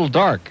least it's a little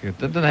dark. It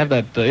doesn't have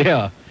that,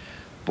 yeah.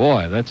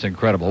 Boy, that's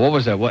incredible. What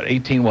was that?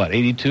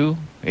 82?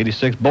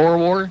 86? Boer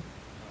War?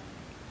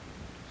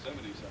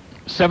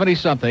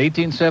 70-something.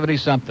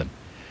 1870-something.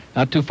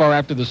 Not too far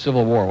after the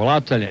Civil War. Well,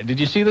 I'll tell you. Did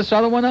you see this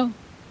other one, though?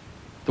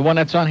 The one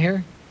that's on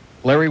here?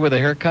 Larry with a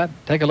haircut?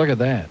 Take a look at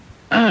that.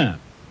 Oh,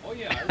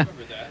 yeah, I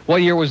remember that.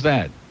 What year was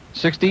that?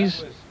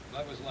 60s?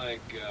 That was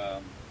like...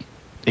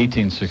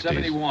 1860s.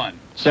 71.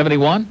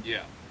 71?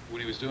 Yeah,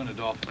 when he was doing the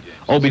Dolphin games.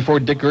 Oh, before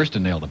Dick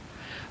Gersten nailed him.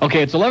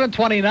 Okay, it's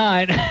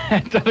 11:29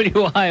 at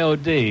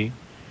WIOD.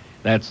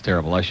 That's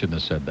terrible. I shouldn't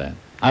have said that.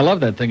 I love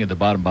that thing at the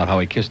bottom about how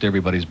he kissed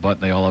everybody's butt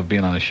and they all love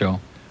being on the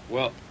show.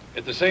 Well,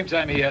 at the same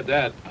time he had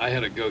that, I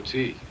had a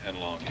goatee and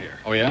long hair.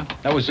 Oh, yeah?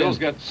 That was Bill's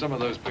got some of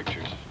those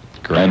pictures.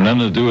 And nothing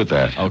to do with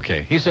that.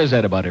 Okay, he says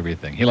that about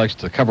everything. He likes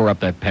to cover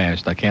up that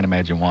past. I can't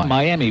imagine why.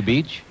 Miami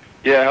Beach.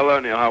 Yeah, hello,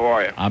 Neil. How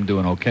are you? I'm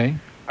doing okay.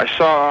 I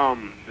saw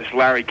this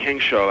Larry King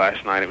show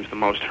last night. It was the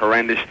most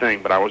horrendous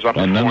thing, but I was up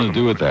And before nothing to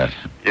do with that.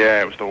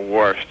 Yeah, it was the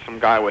worst. Some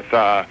guy with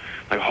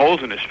like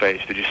holes in his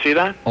face. Did you see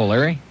that? Oh,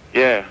 Larry?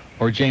 Yeah,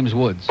 Or James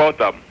Woods? both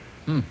of them.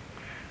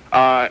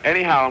 Hmm.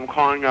 Anyhow, I'm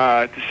calling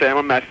to say I'm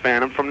a Met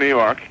fan. I'm from New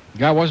York.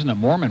 Guy wasn't a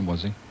Mormon,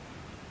 was he?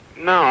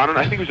 No, I don't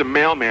know. I think he was a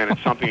mailman and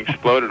something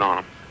exploded on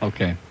him.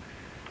 Okay.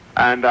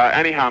 And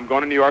anyhow, I'm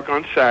going to New York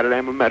on Saturday.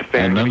 I'm a Met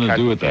fan. And nothing We to catch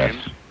do the with that.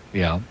 games.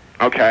 Yeah.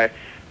 Okay.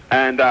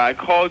 And I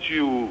called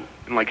you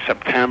in like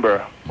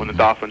September when the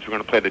Dolphins were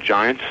going to play the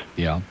Giants.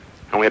 Yeah.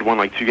 And we had won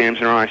like 2 games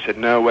in a row. I said,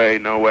 no way,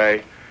 no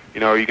way. You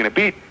know, are you going to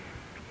beat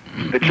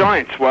the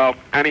Giants? Well,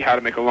 anyhow,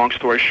 to make a long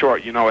story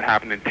short, you know what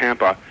happened in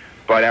Tampa.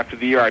 But after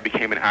the year, I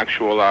became an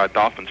actual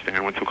Dolphins fan. I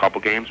went to a couple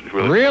games. It was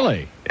really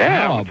Really? Yeah,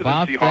 I How went to the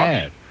about Seahawks.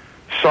 that?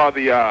 Saw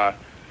the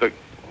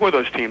who are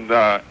those teams?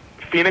 The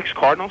Phoenix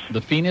Cardinals?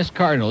 The Phoenix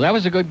Cardinals. That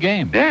was a good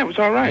game. Yeah, it was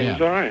all right. Yeah. It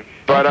was all right.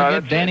 Don't But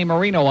forget Danny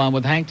Marino on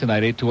with Hank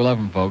tonight, 8 to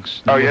 11,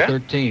 folks. Oh, Number yeah?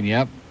 13,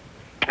 yep.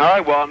 all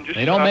right, well, I'm just...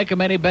 They don't make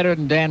him any better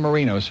than Dan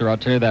Marino, sir. I'll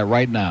tell you that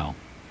right now.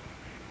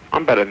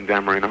 I'm better than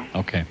Dan Marino.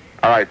 Okay.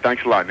 All right,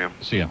 thanks a lot, Neil.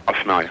 See ya.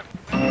 I'll smell you.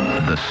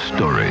 The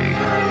story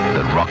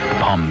that rocked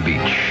Palm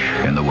Beach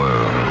in the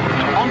world.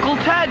 Uncle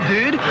Ted,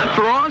 dude.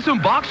 Throw on some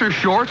boxer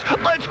shorts,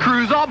 let's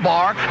cruise our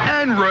bar,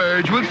 and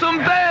rage with some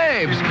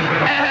babes.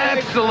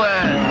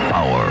 Excellent.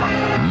 Power,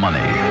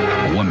 money,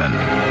 women,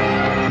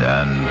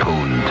 and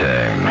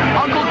poontang.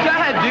 Uncle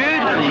Ted,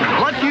 dude.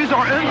 Let's use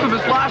our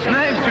infamous last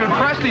names to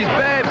impress these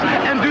babes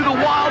and do the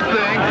wild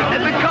thing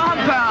at the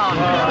compound.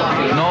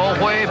 No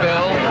way,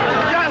 Bill.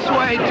 Yes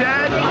way,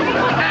 Ted.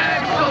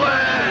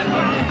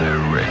 Excellent.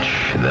 They're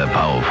rich, they're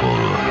powerful.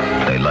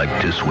 They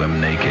like to swim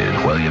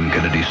naked. William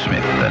Kennedy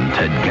Smith and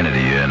Ted Kennedy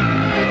in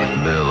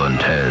Bill and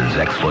Ted's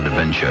Excellent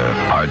Adventure,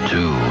 Part 2,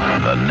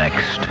 The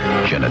Next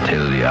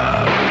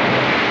Genitalia.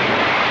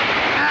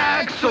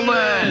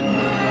 Excellent.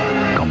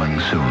 Coming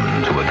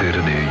soon to a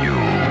theater near you.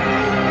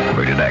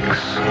 Rated X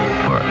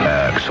for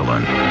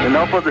excellent.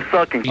 Enough of the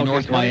sucking.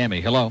 North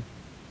Miami. Hello.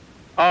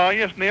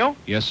 Yes, Neil.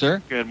 Yes,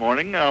 sir. Good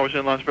morning. I was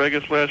in Las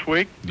Vegas last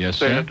week. Yes,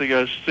 Stayed sir. at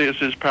the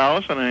Caesar's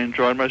Palace, and I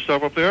enjoyed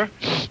myself up there.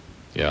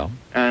 Yeah.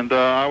 And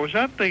I was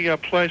at the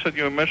place that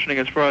you were mentioning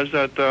as far as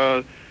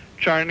that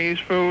Chinese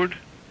food.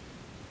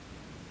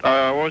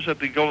 What was it,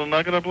 the Golden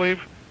Nugget, I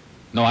believe?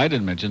 No, I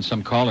didn't mention.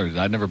 Some callers.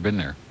 I'd never been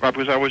there. Right,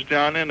 because I was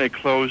down there and they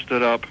closed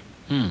it up.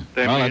 They Well,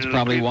 made that's it a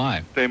probably pizza.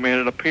 why. They made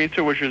it a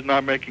pizza, which is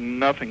not making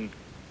nothing.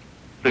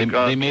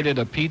 They made it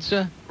a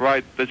pizza?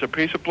 Right, there's a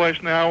pizza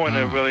place now, and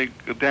they're really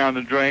down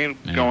the drain,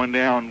 Yeah. going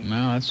down.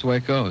 No, that's the way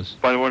it goes.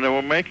 But when they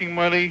were making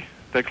money,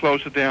 they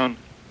closed it down.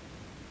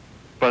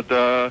 But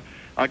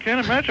I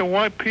can't imagine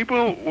why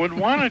people would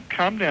want to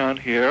come down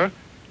here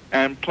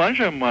and plunge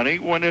their money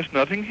when there's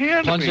nothing here.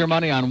 on the Plunge their beach.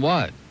 money on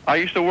what? I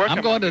used to work. I'm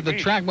on going to Miami the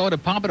Beach. track motor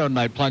Pompano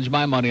tonight, plunge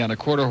my money on the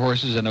quarter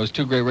horses and those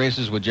 2 great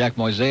races with Jack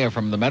Moisea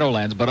from the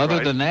Meadowlands. But other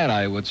Right. than that,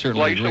 I would certainly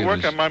Well, I used to agree.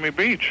 work There's- on Miami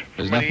Beach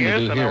for there's many nothing to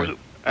years, do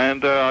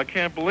and here. I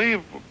can't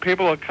believe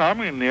people are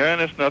coming there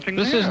and there's nothing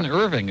This there. isn't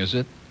Irving, is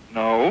it?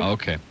 No.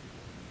 Okay.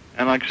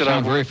 And like I said,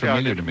 Sounds I very worked out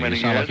familiar there to for me. You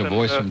many sound like years, a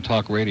voice and, from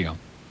talk radio.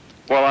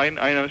 Well, I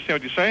understand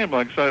what you're saying, but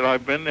like I said,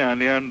 I've been down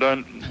there, and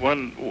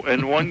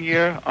in 1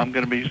 year, I'm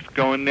going to be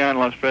going down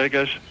to Las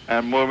Vegas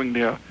and moving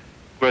there.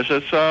 Because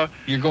it's,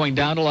 You're going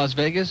down to Las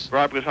Vegas?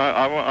 right, because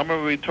I'm a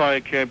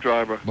retired cab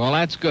driver. Well,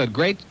 that's good.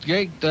 Great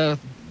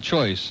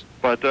choice.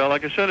 But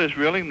like I said, there's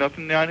really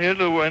nothing down here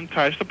to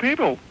entice the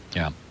people.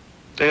 Yeah.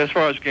 As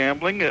far as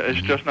gambling,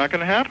 it's just not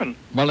going to happen.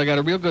 Well, they got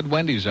a real good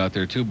Wendy's out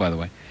there, too, by the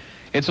way.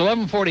 It's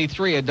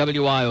 11:43 at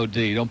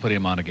WIOD. Don't put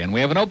him on again. We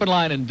have an open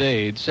line in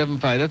Dade,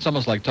 75. That's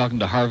almost like talking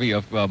to Harvey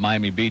of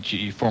Miami Beach,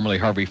 formerly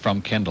Harvey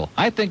from Kendall.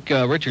 I think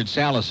Richard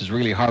Salas is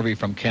really Harvey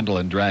from Kendall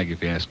and drag,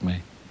 if you ask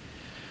me.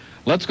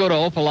 Let's go to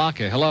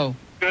Opelika. Hello.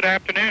 Good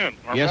afternoon.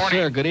 Or Yes, morning,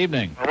 sir. Good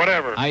evening. or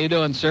whatever. How you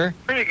doing, sir?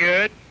 Pretty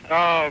good.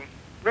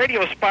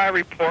 Radio spy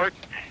report.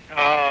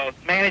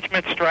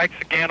 Management strikes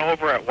again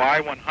over at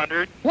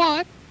Y100.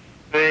 What?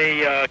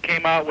 They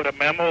came out with a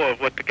memo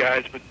of what the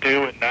guys would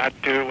do and not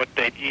do, what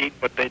they'd eat,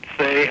 what they'd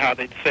say, how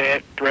they'd say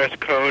it, dress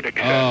code,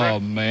 etc. Oh,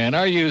 man,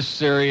 are you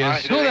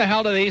serious? Who the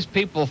hell do these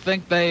people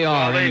think they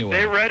are, anyway?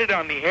 They read it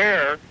on the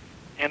air,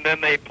 and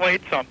then they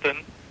played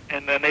something,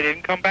 and then they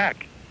didn't come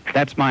back.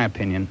 That's my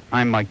opinion.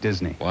 I'm Mike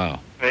Disney. Wow.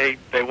 They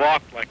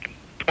walked like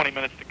 20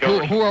 minutes to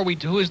go. Who are we?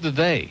 Who is the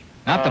they?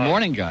 Not the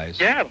morning guys.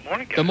 Yeah, the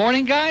morning guys. The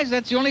morning guys?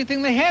 That's the only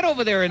thing they had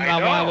over there in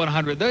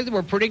Y100. They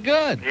were pretty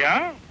good.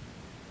 Yeah.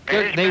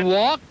 They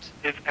walked?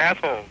 It's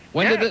assholes.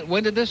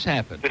 When did this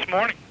happen? This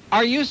morning.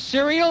 Are you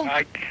serial?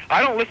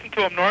 I don't listen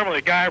to them normally.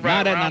 A guy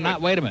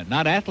around. Wait a minute.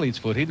 Not Athlete's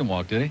Foot. He didn't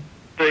walk, did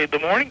he? The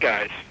morning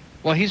guys.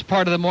 Well, he's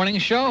part of the morning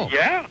show.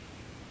 Yeah.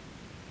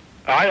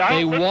 I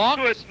don't listen to it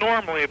walked?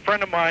 normally. A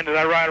friend of mine that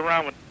I ride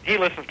around with, he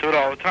listens to it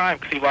all the time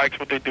because he likes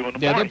what they do in the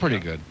morning. Yeah, they're pretty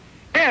good.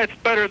 Yeah, it's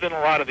better than a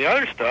lot of the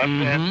other stuff.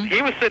 Mm-hmm. And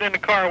he was sitting in the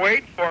car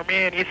waiting for me,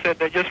 and he said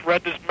they just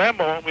read this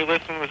memo, and we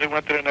listened as they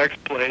went to the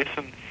next place,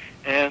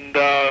 and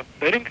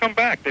they didn't come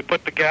back. They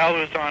put the gal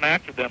who was on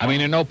after them. I mean,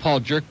 they're no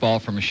Paul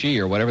Jerkball from She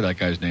or whatever that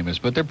guy's name is,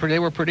 but they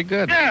were pretty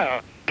good.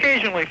 Yeah,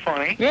 occasionally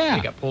funny. Yeah.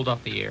 They got pulled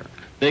off the air.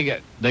 They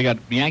got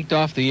yanked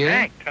off the air?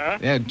 Yanked, huh?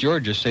 Yeah,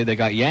 George just say they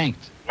got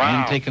yanked. Wow.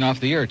 And taken off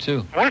the air,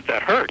 too. What if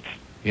that hurts?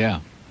 Yeah.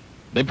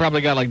 They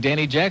probably got, like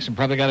Danny Jackson,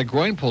 probably got a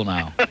groin pull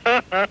now.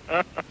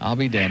 I'll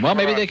be damned. Well,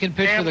 maybe they can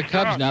pitch for the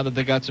Cubs now that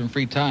they got some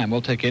free time.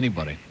 We'll take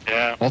anybody.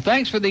 Yeah. Well,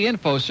 thanks for the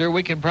info, sir.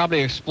 We can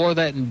probably explore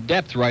that in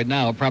depth right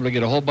now. Probably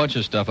get a whole bunch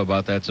of stuff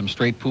about that, some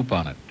straight poop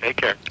on it. Take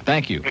care.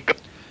 Thank you.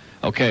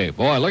 Okay,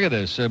 boy, look at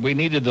this. We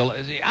needed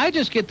the... I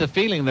just get the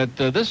feeling that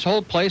this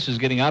whole place is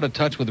getting out of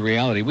touch with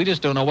reality. We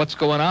just don't know what's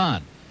going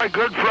on. My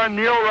good friend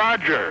Neil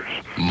Rogers.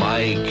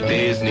 Mike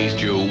Disney's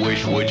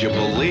Jewish, would you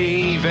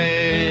believe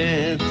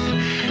it?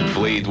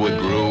 Fleetwood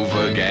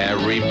Groover,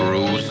 Gary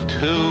Bruce,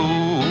 too.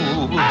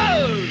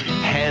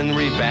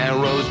 Henry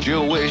Barrows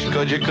Jewish,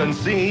 could you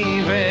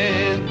conceive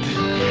it?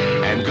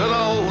 And good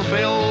old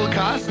Phil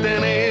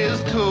Costin is,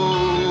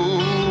 too.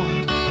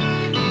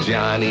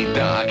 Johnny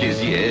Doc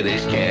is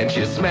Yiddish, can't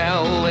you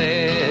smell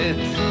it?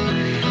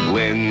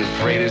 Lynn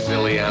Freitas,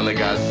 Ileana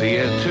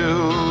Garcia,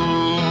 too.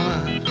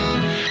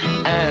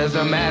 As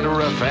a matter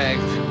of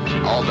fact,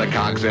 all the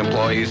Cox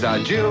employees are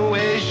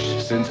Jewish.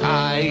 Since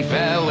I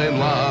fell in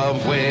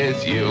love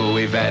with you,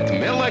 Yvette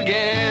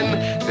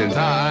Milligan. Since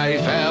I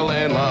fell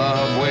in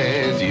love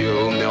with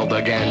you,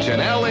 Nilda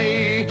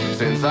Ganchinelli.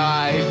 Since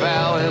I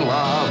fell in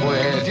love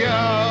with you.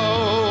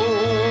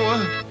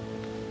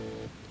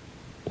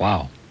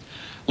 Wow.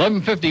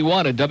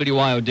 11:51 at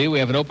WIOD. We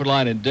have an open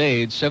line in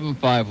Dade,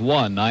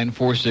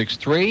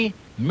 751-9463.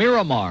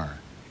 Miramar.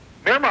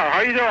 Miramar, how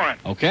you doing?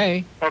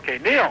 Okay. Okay,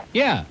 Neil.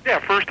 Yeah. Yeah,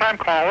 first-time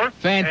caller.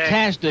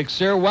 Fantastic,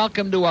 sir.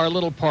 Welcome to our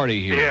little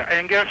party here. Yeah,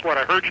 and guess what?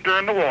 I heard you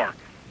during the war.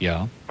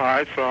 Yeah. All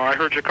right, so I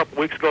heard you a couple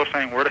weeks ago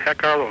saying, where the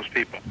heck are those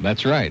people?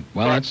 That's right.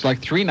 Well, that's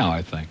like 3 now,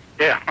 I think.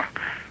 Yeah.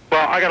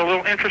 Well, I got a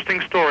little interesting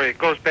story. It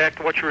goes back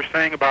to what you were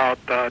saying about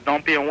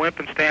don't be a wimp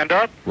and stand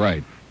up.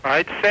 Right. All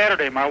right,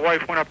 Saturday, my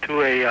wife went up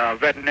to a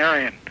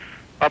veterinarian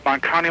up on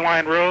County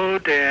Line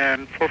Road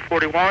and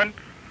 441,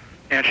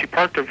 and she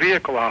parked her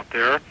vehicle out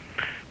there.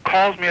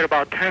 Calls me at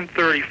about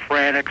 10:30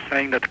 frantic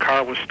saying that the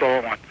car was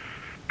stolen.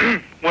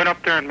 Went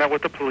up there and met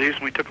with the police,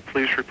 and we took a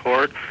police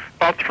report.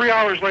 About 3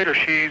 hours later,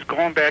 she's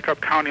going back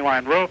up County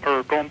Line Road,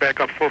 or going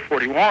back up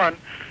 441,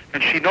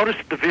 and she noticed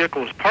that the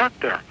vehicle was parked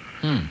there.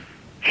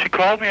 She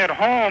called me at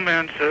home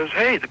and says,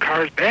 hey, the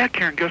car's back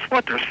here, and guess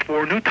what? There's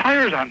 4 new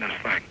tires on this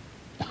thing.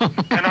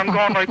 And I'm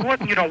going like, what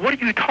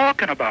are you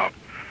talking about?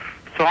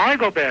 So I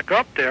go back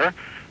up there.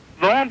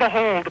 Lo and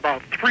behold,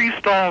 about 3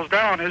 stalls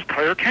down is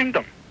Tire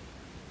Kingdom.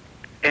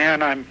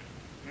 And I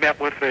met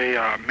with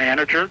a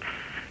manager,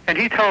 and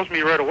he tells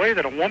me right away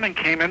that a woman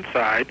came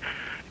inside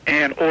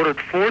and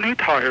ordered 4 new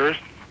tires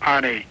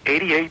on a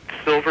 88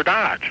 Silver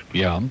Dodge.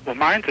 Yeah. Well,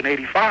 mine's an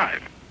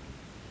 85,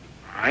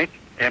 all right?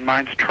 And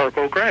mine's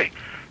charcoal gray.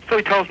 So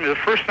he tells me the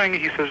first thing,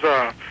 he says,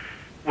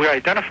 we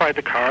identified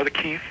the car, the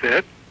key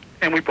fit,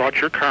 and we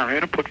brought your car in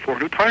and put 4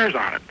 new tires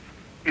on it.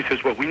 He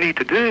says, what we need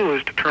to do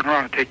is to turn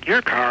around and take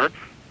your car,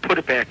 put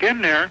it back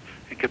in there,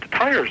 and get the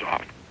tires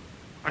off.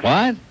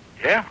 What?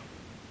 Yeah.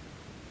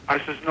 I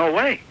says, no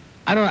way.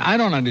 I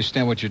don't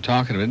understand what you're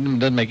talking about. It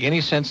doesn't make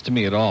any sense to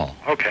me at all.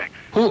 Okay.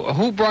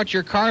 Who brought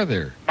your car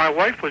there? My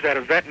wife was at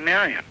a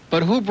veterinarian.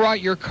 But who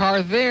brought your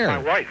car there? My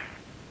wife.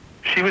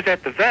 She was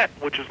at the vet,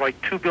 which is like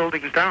 2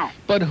 buildings down.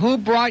 But who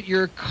brought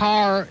your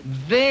car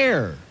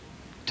there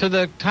to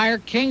the Tire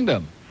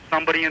Kingdom?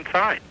 Somebody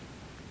inside.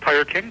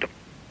 Tire Kingdom.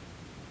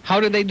 How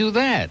did they do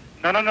that?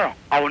 No.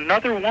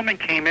 Another woman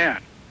came in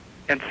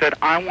and said,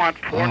 I want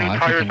 4 new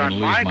tires on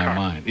my car.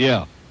 Mind.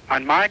 Yeah.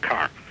 On my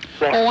car.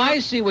 Well, I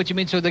see what you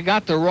mean. So they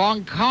got the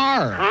wrong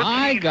car.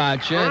 I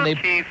gotcha. Her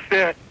key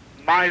fit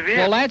my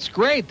vehicle. Well, that's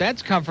great.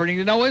 That's comforting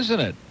to know,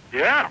 isn't it?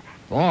 Yeah.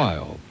 Boy,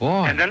 oh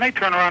boy. And then they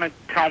turn around and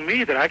tell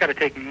me that I got to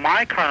take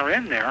my car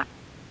in there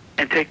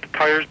and take the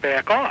tires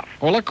back off.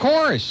 Well, of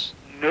course.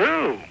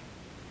 No.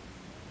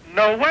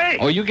 No way.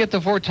 Oh, you get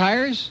the 4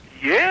 tires?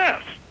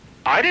 Yes.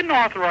 I didn't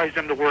authorize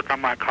them to work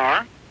on my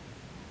car.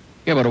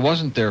 Yeah, but it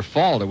wasn't their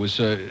fault. It was,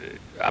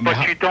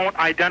 But you don't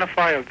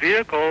identify a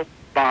vehicle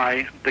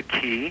by the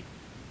key.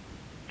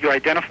 You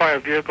identify a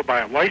vehicle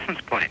by a license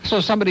plate.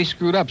 So somebody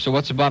screwed up, so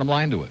what's the bottom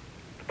line to it?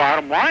 The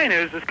bottom line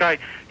is this guy,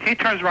 he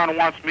turns around and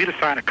wants me to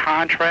sign a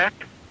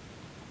contract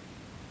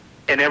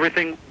and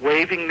everything,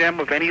 waiving them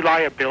of any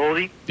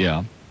liability.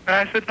 Yeah.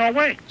 And I said, no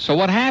way. So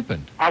what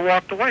happened? I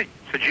walked away.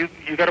 Said, you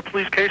got a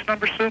police case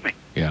number, sue me.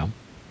 Yeah.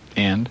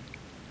 And?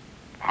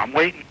 I'm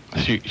waiting.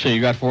 So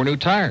you got 4 new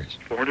tires?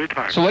 4 new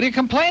tires. So what are you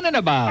complaining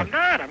about? I'm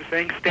not. I'm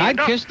saying stand I'd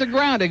up. kiss the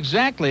ground.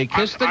 Exactly.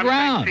 Kiss the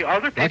ground. See,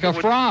 other people like a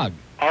frog.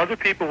 Other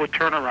people would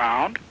turn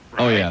around.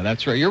 Right? Oh, yeah,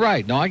 that's right. You're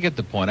right. No, I get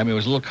the point. I mean, it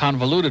was a little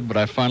convoluted, but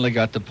I finally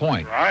got the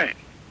point. Right.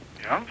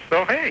 Yeah.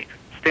 So, hey,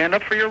 stand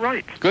up for your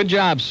rights. Good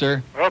job,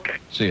 sir. Okay.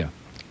 See ya.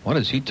 What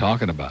is he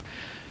talking about?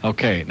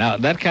 Okay, now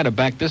that kind of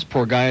backed this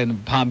poor guy in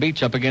Palm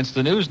Beach up against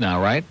the news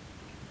now, right?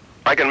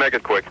 I can make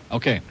it quick.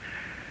 Okay.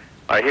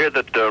 I hear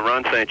that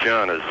Ron St.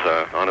 John is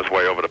on his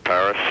way over to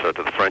Paris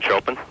to the French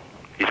Open.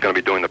 He's going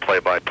to be doing the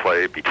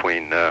play-by-play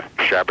between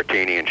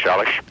Sabatini and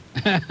Chalish.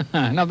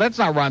 No, that's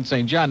not Ron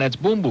St. John. That's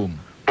Boom Boom.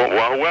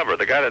 Well, whoever.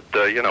 The guy that,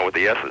 with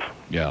the S's.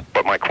 Yeah.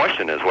 But my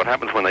question is, what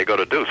happens when they go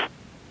to Deuce?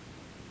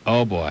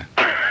 Oh, boy.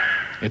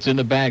 It's in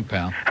the bag,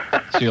 pal.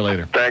 See you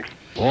later. Thanks.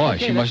 Boy,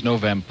 she must know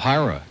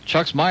Vampira.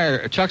 Chuck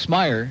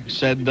Meyer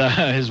said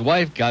his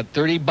wife got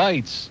 30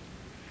 bites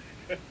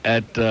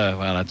at,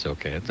 well, that's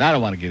okay. I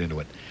don't want to get into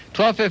it.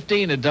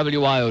 12:15 at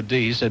WIOD.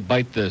 He said,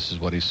 bite this, is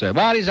what he said.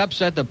 Well, he's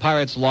upset the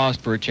Pirates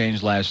lost for a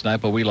change last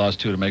night, but we lost,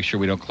 too, to make sure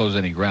we don't close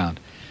any ground.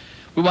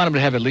 We want him to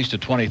have at least a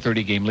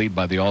 20-30 game lead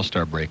by the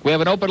All-Star break. We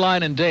have an open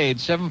line in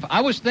Dade.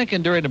 I was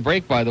thinking during the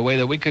break, by the way,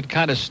 that we could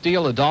kind of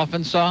steal a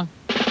Dolphin song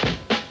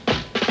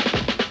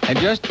and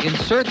just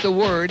insert the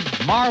word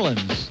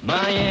Marlins.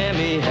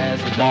 Miami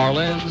has the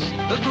Marlins.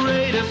 The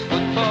greatest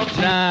football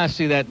team. Nah,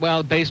 see that?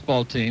 Well,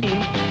 baseball team.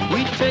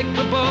 We take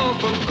the ball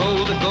from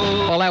goal to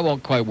goal. Well, that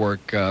won't quite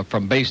work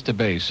from base to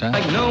base, huh?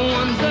 Like no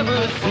one's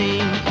ever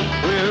seen.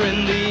 We're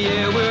in the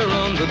air, we're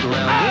on the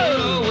ground.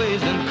 We're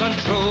always in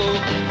control.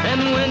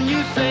 And when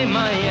you say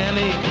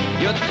Miami,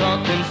 you're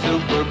talking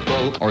Super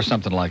Bowl. Or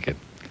something like it.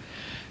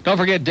 Don't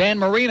forget Dan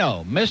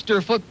Marino,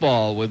 Mr.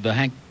 Football, with the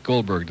Hank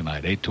Goldberg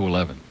tonight, 8 to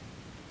 11.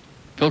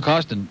 Phil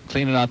Costin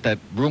cleaning out that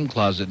broom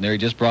closet in there. He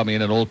just brought me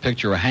in an old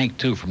picture of Hank,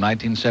 too, from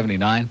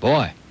 1979.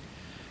 Boy,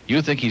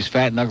 you think he's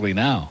fat and ugly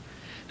now.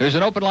 There's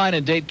an open line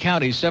in Dade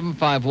County,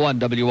 751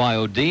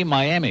 WIOD,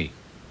 Miami.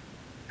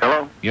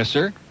 Hello? Yes,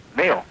 sir?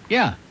 Neil.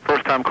 Yeah.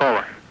 First-time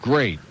caller.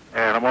 Great.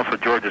 And I'm also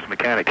George's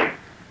mechanic.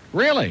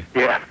 Really?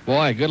 Yeah.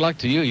 Boy, good luck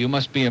to you. You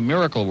must be a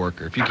miracle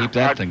worker if you keep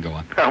that thing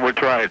going. We're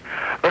trying.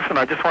 Listen,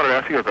 I just wanted to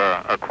ask you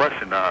a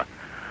question.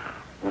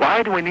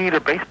 Why do we need a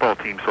baseball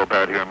team so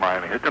bad here in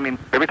Miami? I mean,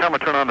 every time I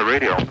turn on the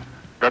radio,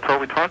 that's all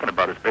we're talking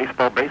about is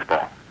baseball,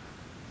 baseball.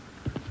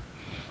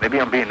 Maybe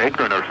I'm being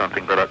ignorant or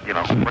something, but,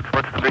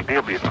 what's the big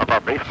deal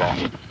about baseball?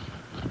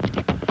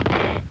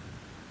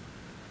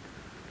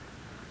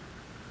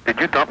 Did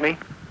you dump me?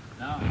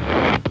 No.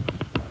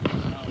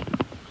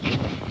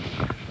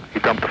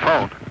 You dumped the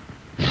phone.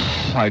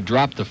 I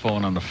dropped the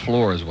phone on the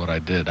floor is what I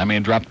did. I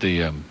mean, dropped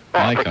the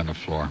mic on the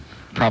floor.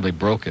 Probably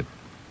broke it.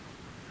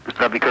 Is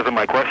that because of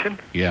my question?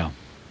 Yeah.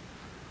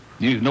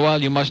 You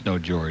must know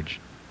George.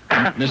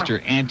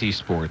 Mr.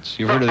 Anti-Sports.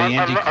 You've heard of the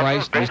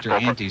Antichrist, Mr.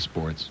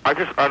 Anti-Sports.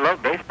 I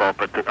love baseball,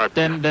 but...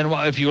 Then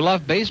if you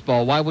love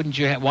baseball, why wouldn't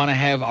you want to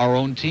have our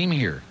own team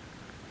here?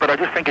 But I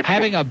just think it's...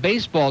 Having a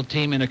baseball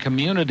team in a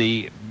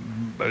community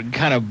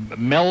kind of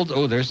meld...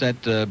 Oh, there's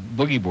that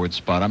boogie board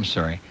spot. I'm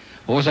sorry.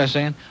 What was I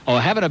saying? Oh,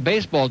 having a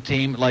baseball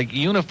team,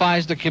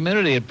 unifies the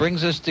community. It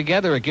brings us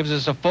together. It gives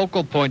us a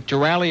focal point to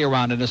rally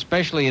around, and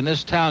especially in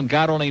this town,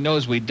 God only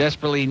knows we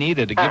desperately need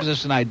it. It gives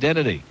us an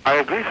identity. I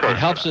agree, sir. It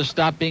helps us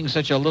stop being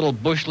such a little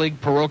Bush League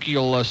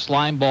parochial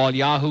slimeball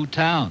Yahoo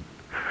town.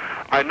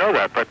 I know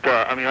that, but,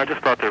 I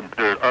just thought there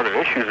are other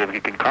issues if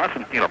you can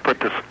constantly,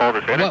 put all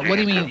this energy What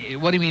do you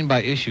mean? What do you mean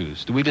by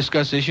issues? Do we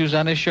discuss issues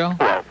on this show?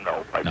 Well,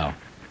 no. No.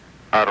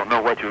 I don't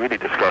know what you really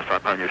discussed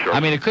on your show.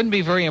 I mean, it couldn't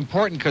be very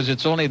important because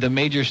it's only the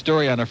major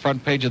story on the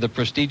front page of the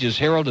prestigious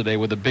Herald today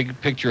with a big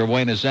picture of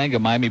Wayne Azanga.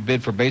 Miami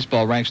bid for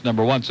baseball ranks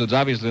 #1, so it's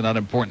obviously not an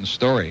important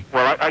story.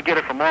 Well, I get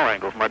it from all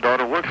angles. My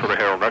daughter works for the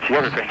Herald. That's the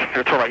other thing.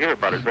 That's all I hear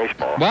about is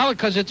baseball. Well,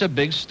 because it's a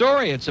big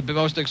story. It's the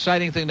most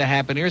exciting thing to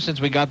happen here since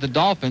we got the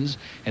Dolphins,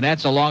 and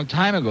that's a long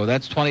time ago.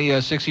 That's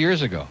 26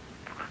 years ago.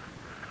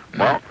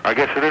 Well, I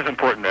guess it is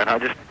important, then. I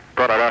just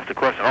thought I'd ask the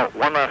question. Oh,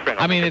 one last thing.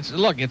 I mean, it's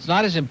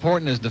not as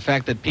important as the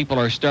fact that people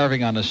are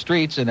starving on the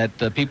streets and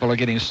that people are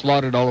getting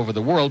slaughtered all over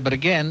the world. But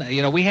again,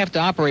 we have to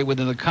operate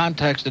within the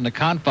context and the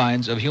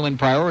confines of human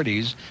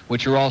priorities,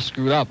 which are all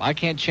screwed up. I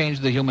can't change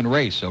the human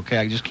race, okay?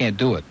 I just can't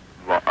do it.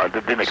 Well, I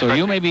didn't expect... So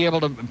you may be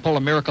able to pull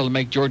a miracle to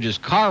make George's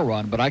car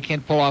run, but I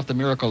can't pull off the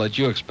miracle that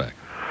you expect.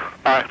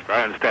 I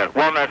understand.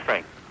 One last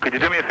thing. Could you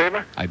do me a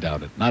favor? I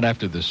doubt it. Not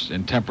after this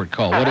intemperate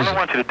call. What What is I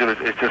want you to do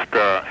is just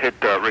hit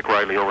Rick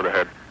Riley over the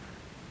head.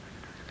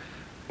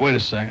 Wait a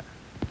second.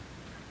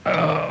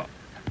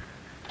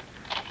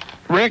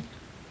 Rick?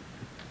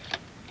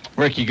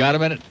 Rick, you got a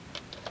minute?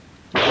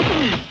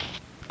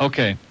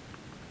 Okay.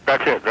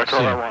 That's it. That's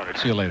all I wanted.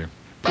 See you later.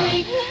 Oh,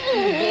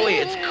 boy,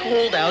 it's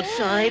cold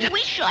outside.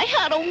 Wish I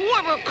had a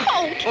warmer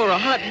coat. Or a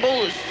hot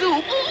bowl of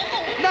soup.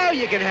 Now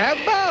you can have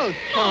both.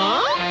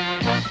 Huh?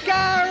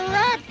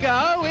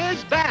 Crapco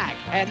is back.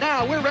 And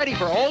now we're ready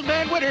for Old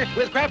Man Winter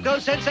with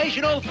Crapco's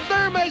sensational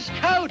Thermos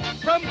Coat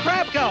from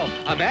Crapco.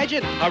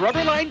 Imagine a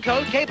rubber-lined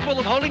coat capable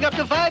of holding up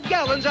to 5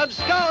 gallons of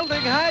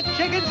scalding hot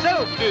chicken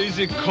soup. Is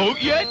it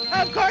coat yet?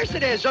 Of course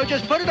it is. So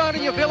just put it on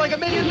and you'll feel like a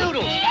million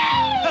noodles.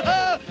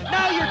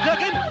 Now you're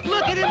cooking.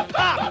 Look at him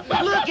pop.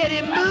 Look at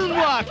him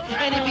moonwalk.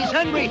 And if he's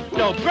hungry,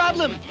 no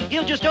problem.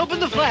 He'll just open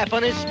the flap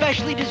on his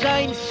specially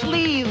designed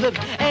sleeve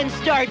and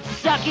start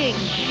sucking.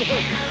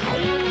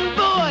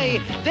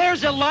 Boy,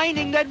 there's a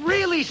lining that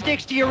really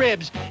sticks to your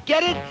ribs.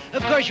 Get it?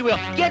 Of course you will.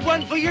 Get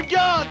one for your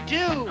dog,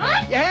 too.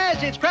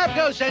 Yes, it's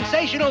Crapco's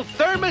sensational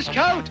Thermos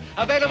Coat.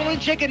 Available in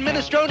chicken,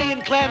 minestrone,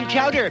 and clam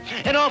chowder.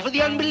 And all for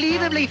the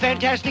unbelievably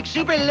fantastic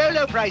super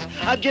low price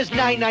of just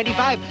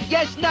 $9.95.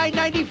 Yes,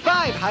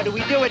 $9.95. How do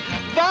we do it?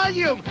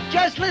 Volume.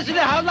 Just listen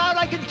to how loud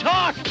I can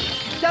talk.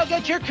 So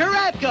get your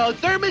Crapco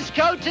Thermos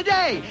Coat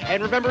today.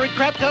 And remember at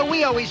Crapco,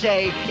 we always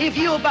say, if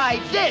you'll buy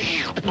this,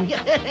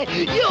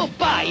 you'll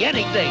buy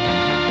anything.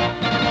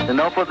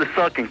 Enough of the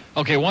sucking.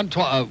 Okay,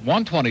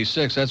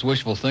 126, that's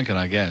wishful thinking,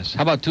 I guess.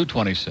 How about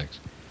 226?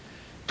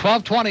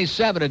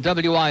 1227 at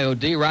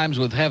WIOD rhymes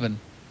with heaven.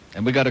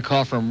 And we got a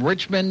call from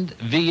Richmond,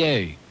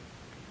 VA.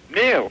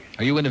 Neil.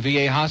 Are you in a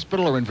VA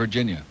hospital or in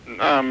Virginia?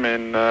 I'm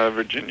in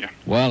Virginia.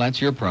 Well, that's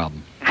your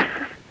problem.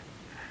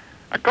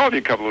 I called you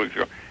a couple of weeks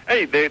ago.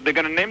 Hey, they're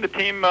going to name the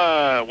team,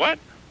 what?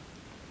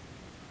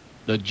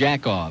 The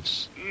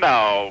Jackoffs.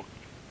 No.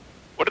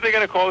 What are they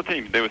going to call the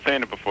team? They were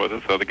saying it before,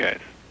 those other guys.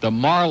 The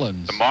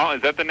Marlins. The Marlins?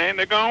 Is that the name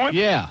they're going with?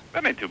 Yeah.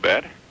 That ain't too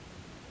bad.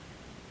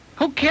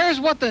 Who cares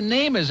what the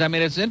name is? I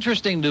mean, it's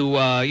interesting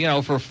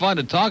to, for fun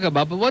to talk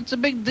about, but what's the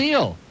big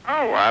deal?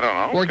 Oh, I don't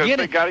know. We're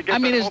getting,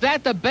 is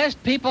that the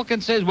best people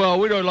can say? Well,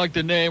 we don't like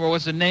the name, or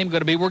what's the name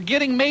going to be? We're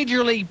getting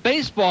Major League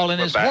Baseball in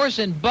his horse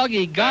and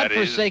buggy,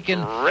 godforsaken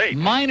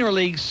minor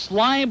league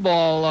slime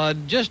ball,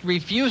 just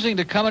refusing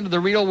to come into the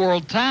real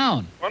world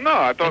town. Well, no,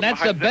 I thought. And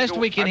that's the best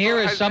we can hear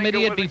is some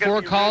idiot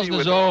before calls and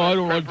says, I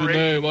don't like the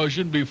name. I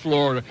shouldn't be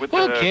Florida. With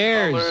Who the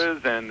cares?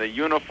 Colors and the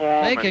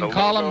uniform. They can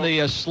call them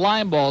the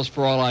slime balls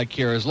for all I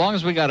care. As long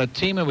as we got a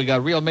team and we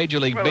got real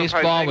Major League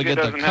Baseball, we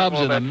get the Cubs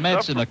and the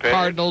Mets and the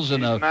Cardinals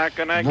and the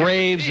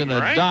Braves and the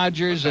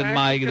Dodgers and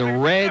the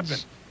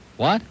Reds.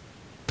 What?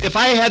 If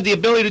I had the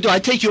ability to do,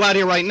 I'd take you out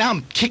here right now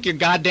and kick your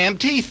goddamn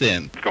teeth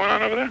in. What's going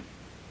on over there?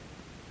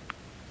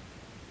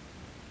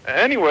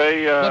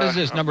 Anyway, what is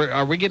this number?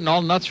 Are we getting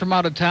all nuts from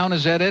out of town?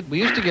 Is that it? We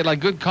used to get like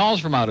good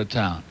calls from out of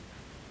town.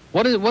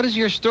 What is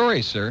your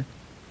story, sir?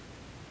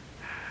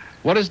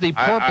 What is the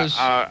purpose?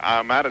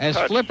 I'm out of touch.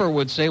 As Flipper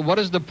would say, what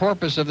is the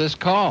purpose of this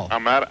call?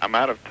 I'm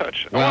out of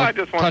touch. Well, I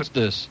just want touch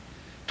this.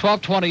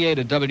 1228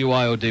 at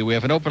WIOD. We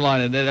have an open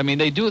line, and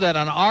they do that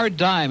on our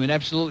dime and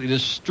absolutely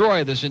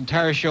destroy this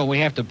entire show. We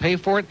have to pay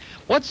for it.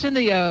 What's up in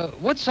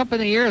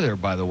the air there,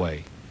 by the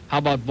way? How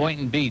about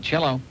Boynton Beach?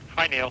 Hello.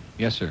 Hi, Neil.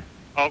 Yes, sir.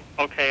 Oh,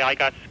 okay. I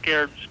got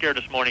scared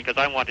this morning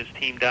because I want his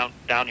team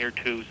down here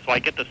too. So I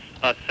get the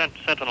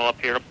Sentinel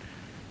up here.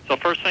 So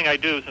first thing I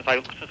do, since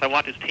I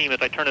want his team, is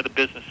I turn to the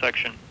business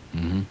section.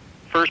 Mm-hmm.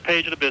 First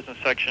page of the business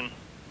section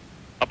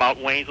about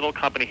Wayne's little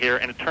company here,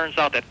 and it turns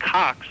out that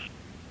Cox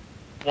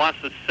wants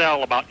to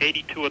sell about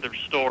 82 of their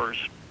stores.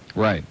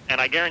 Right.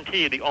 And I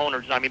guarantee you the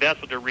owners,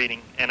 that's what they're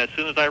reading. And as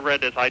soon as I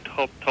read this, I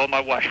told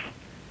my wife,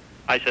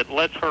 I said,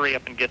 let's hurry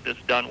up and get this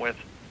done with.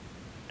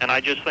 And I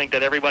just think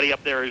that everybody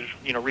up there is,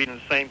 reading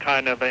the same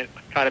kind of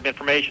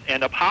information.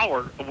 And the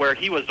Power, where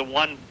he was the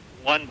one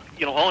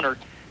owner,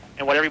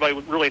 and what everybody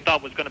really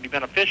thought was going to be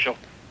beneficial,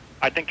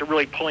 I think they're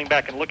really pulling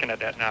back and looking at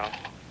that now.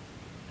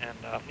 And,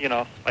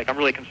 I'm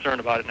really concerned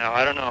about it now.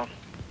 I don't know.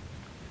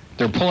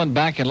 They're pulling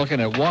back and looking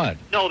at what?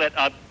 The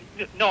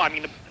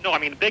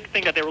big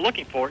thing that they were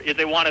looking for is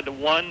they wanted the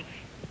one,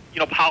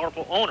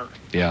 powerful owner.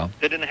 Yeah.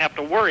 They didn't have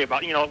to worry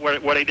about,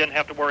 where they didn't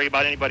have to worry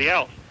about anybody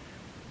else.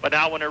 But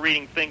now when they're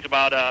reading things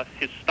about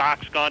his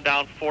stock's gone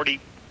down 40%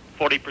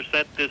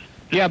 this.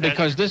 Yeah,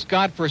 because this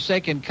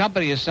godforsaken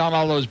company is selling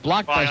all those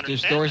Blockbuster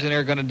stores, and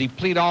they're going to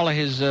deplete all of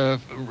his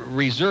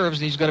reserves,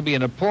 and he's going to be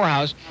in a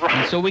poorhouse. Right.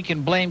 And so we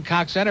can blame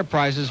Cox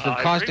Enterprises for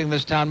costing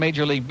this town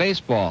Major League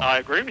Baseball. I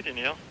agree with you,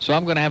 Neil. So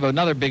I'm going to have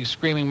another big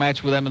screaming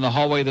match with them in the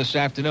hallway this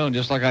afternoon,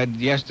 just like I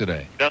did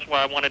yesterday. That's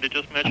why I wanted to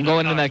just mention. I'm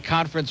going in that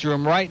conference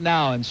room right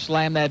now and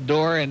slam that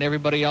door and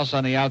everybody else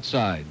on the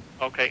outside.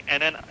 Okay,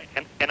 and then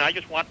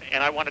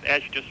I wanted to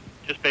ask you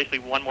just basically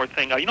one more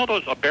thing.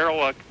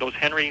 Those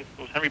Henry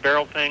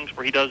Barrow things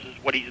where he does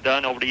what he's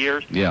done over the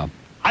years? Yeah.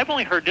 I've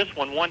only heard this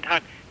one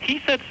time.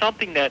 He said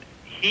something that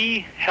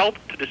he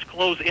helped to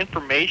disclose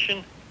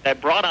information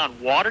that brought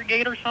on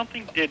Watergate or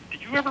something. Did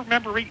you ever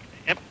remember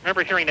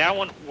hearing that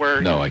one?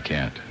 Where? No, I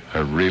can't. I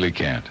really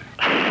can't.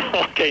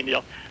 Okay,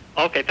 Neil.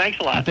 Okay, thanks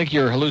a lot. I think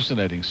you're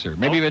hallucinating, sir.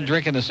 Maybe you've been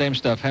drinking the same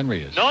stuff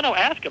Henry is. No,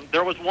 ask him.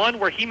 There was one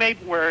where he made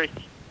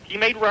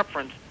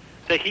reference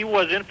that he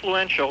was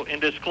influential in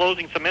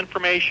disclosing some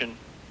information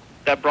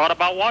that brought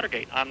about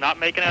Watergate. I'm not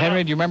making that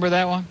Henry, up. do you remember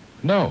that one?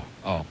 No.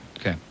 Oh,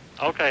 okay.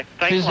 Okay,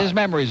 thanks a lot. His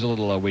memory's a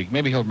little weak.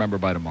 Maybe he'll remember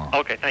by tomorrow.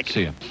 Okay, thank you.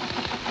 See you.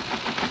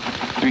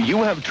 Do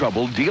you have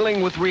trouble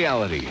dealing with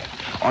reality?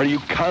 Are you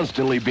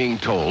constantly being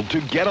told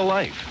to get a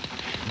life?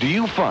 Do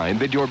you find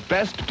that your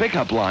best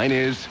pickup line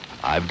is,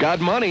 "I've got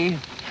money"?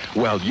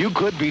 Well, you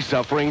could be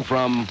suffering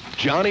from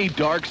Johnny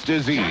Dark's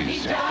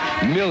disease.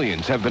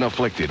 Millions have been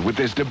afflicted with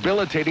this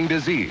debilitating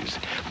disease,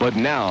 but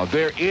now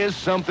there is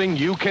something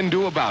you can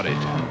do about it.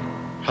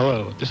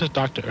 Hello, this is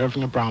Dr.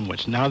 Irving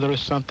Abramowitz. Now there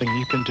is something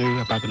you can do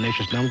about the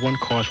nation's #1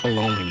 cause for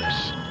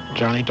loneliness,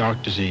 Johnny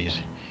Dark disease.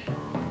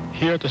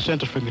 Here at the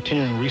Center for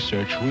Continuing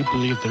Research, we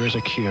believe there is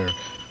a cure.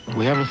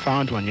 We haven't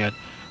found one yet,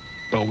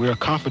 but we are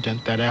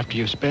confident that after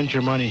you spend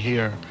your money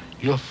here,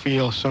 you'll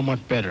feel somewhat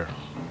better.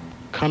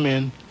 Come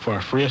in for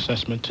a free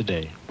assessment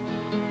today.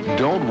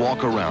 Don't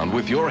walk around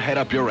with your head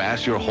up your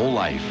ass your whole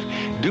life.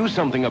 Do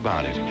something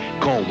about it.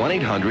 Call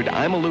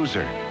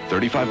 1-800-I'm-a-loser.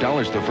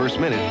 $35 the first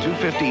minute,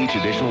 $2.50 each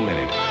additional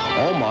minute.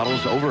 All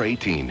models over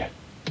 18.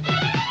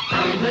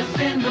 Clueless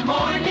in the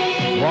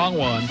morning. Wrong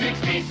one.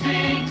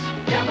 66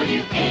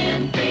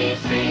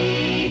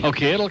 WNBC.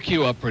 Okay, it'll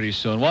queue up pretty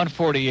soon.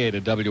 148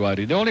 at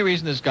WID. The only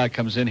reason this guy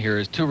comes in here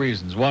is two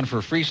reasons. One,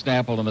 for free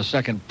Snapple, and the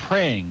second,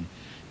 praying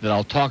that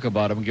I'll talk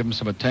about him and give him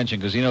some attention,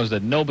 because he knows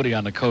that nobody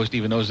on the coast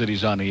even knows that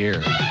he's on the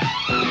air.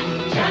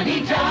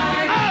 Johnny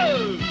Dark.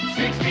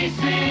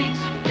 66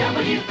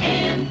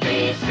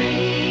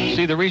 WNBC.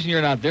 See, the reason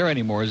you're not there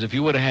anymore is if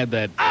you would have had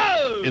that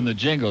in the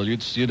jingle,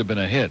 you'd have been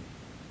a hit.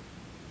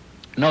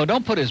 No,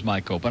 don't put his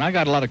mic open. I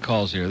got a lot of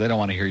calls here. They don't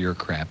want to hear your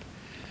crap.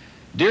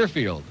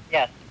 Deerfield.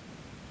 Yes.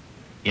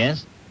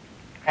 Yes?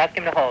 Ask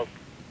him to hold.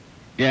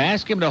 Yeah,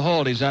 ask him to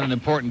hold. He's on an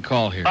important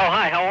call here. Oh,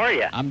 hi. How are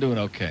you? I'm doing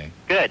okay.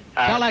 Good.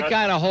 Tell that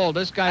guy to hold.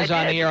 This guy's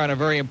on the air on a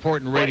very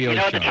important radio You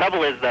know show. what the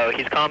trouble is, though?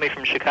 He's calling me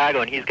from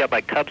Chicago, and he's got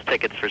my Cubs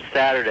tickets for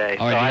Saturday,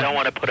 All so right, I don't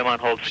want to put him on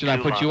hold for Should I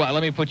too put long. you on?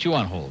 Let me put you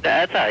on hold.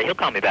 That's all right. He'll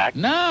call me back.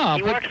 No.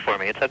 He works for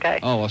me. It's okay.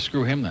 Oh, well,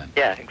 screw him then.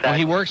 Yeah, exactly. Well,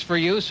 he works for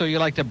you, so you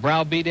like to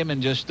browbeat him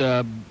and just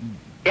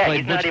Yeah, play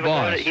he's not bitch even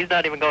boss. he's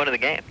not even going to the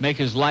game. Make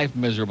his life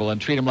miserable and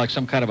treat him like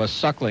some kind of a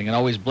suckling and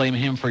always blame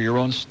him for your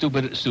own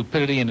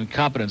stupidity and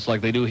incompetence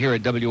like they do here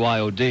at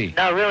WIOD.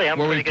 No, really, I'm a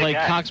where we pretty play good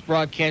guy. Cox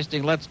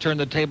Broadcasting, Let's Turn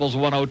the Tables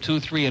 102,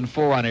 3, and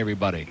 4 on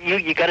everybody.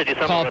 You got to do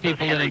something Call with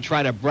people this in and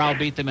try to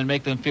browbeat them and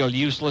make them feel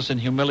useless and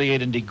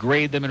humiliate and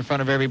degrade them in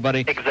front of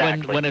everybody.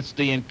 Exactly. When it's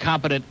the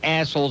incompetent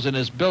assholes in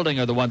this building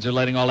are the ones who are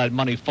letting all that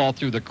money fall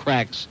through the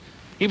cracks.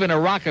 Even the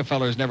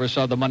Rockefellers never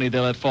saw the money they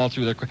let fall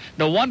through the cracks.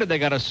 No wonder they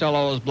got to sell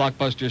all those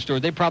Blockbuster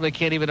stores. They probably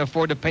can't even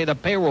afford to pay the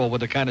payroll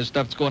with the kind of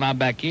stuff that's going on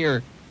back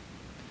here.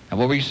 And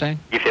what were you saying?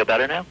 You feel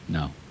better now?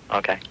 No.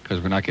 Okay.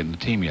 Because we're not getting the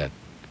team yet.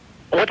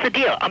 What's the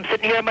deal? I'm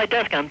sitting here at my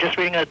desk, and I'm just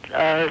reading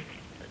a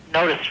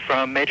notice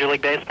from Major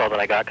League Baseball that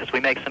I got, because we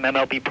make some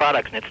MLB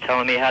products, and it's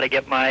telling me how to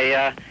get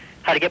my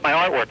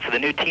artwork for the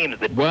new teams.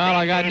 Well,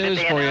 I got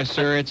news for you,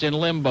 sir. It's in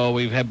limbo.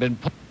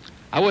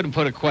 I wouldn't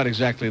put it quite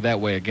exactly that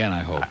way again,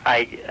 I hope. It's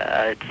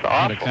I awful.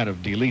 had to kind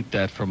of delete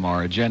that from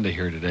our agenda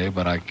here today,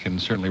 but I can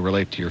certainly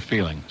relate to your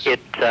feelings.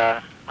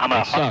 I'm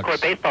a It sucks. hardcore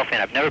baseball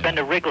fan. I've never been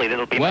to Wrigley.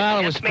 That'll be Well,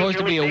 my it was supposed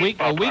to be a week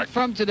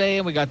from today,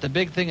 and we got the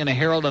big thing in the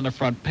Herald on the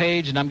front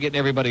page, and I'm getting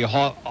everybody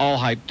all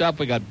hyped up.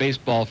 We got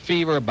baseball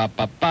fever,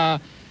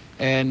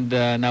 and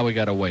now we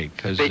got to wait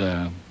because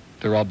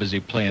they're all busy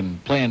playing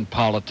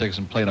politics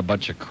and playing a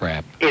bunch of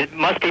crap. It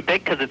must be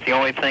big because it's the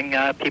only thing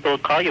people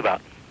call you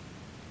about.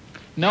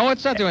 No,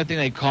 it's not the only thing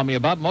they call me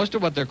about. Most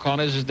of what they're calling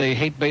is they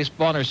hate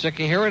baseball and are sick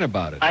of hearing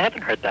about it. I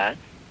haven't heard that.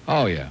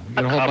 Oh, yeah. We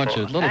got a whole bunch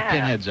of little Ah,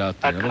 pinheads out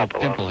there, little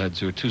pimple heads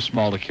who are too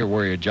small to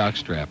wear a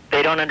jockstrap.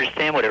 They don't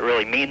understand what it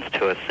really means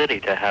to a city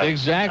to have.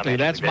 Exactly.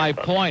 That's my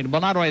point.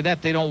 Well, not only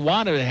that, they don't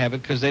want to have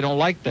it because they don't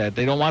like that.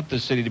 They don't want the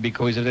city to be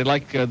cohesive. They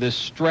like this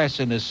stress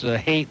and this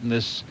hate and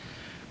this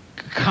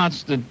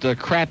constant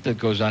crap that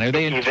goes on here.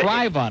 They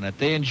thrive on it.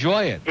 They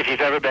enjoy it. If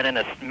you've ever been in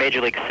a major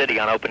league city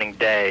on opening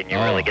day and you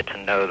really get to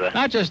know the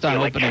Not just on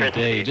opening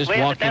day. Just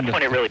walk that's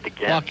when it really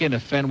begins. walk into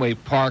Fenway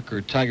Park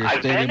or Tiger I've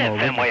Stadium been at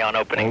Fenway on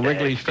opening day.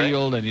 Wrigley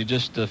Field, and you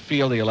just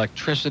feel the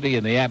electricity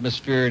and the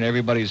atmosphere, and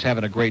everybody's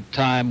having a great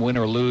time, win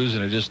or lose,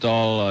 and it's just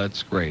all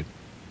it's great.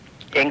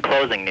 In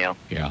closing, Neil.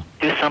 Yeah.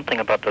 Do something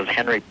about those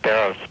Henry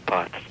Barrow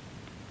spots.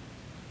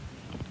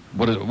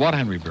 What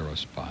Henry Barrow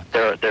spot?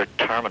 They're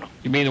terminal.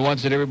 You mean the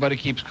ones that everybody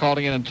keeps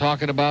calling in and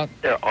talking about?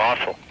 They're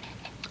awful.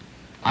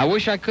 I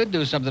wish I could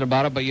do something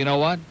about it, but you know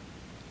what?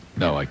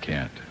 No, I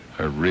can't.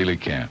 I really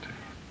can't.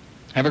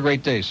 Have a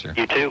great day, sir.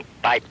 You too.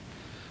 Bye.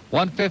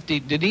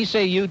 150. Did he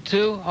say you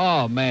too?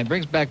 Oh, man.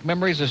 Brings back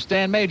memories of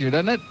Stan Major,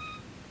 doesn't it?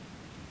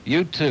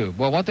 You too.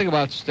 Well, one thing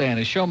about Stan,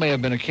 his show may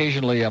have been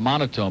occasionally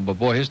monotone, but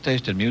boy, his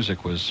taste in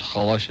music was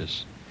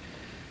luscious.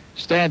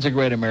 Stan's a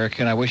great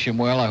American. I wish him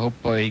well. I hope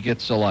he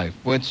gets a life.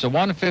 Well, it's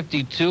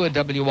 152 at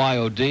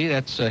WIOD.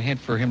 That's a hint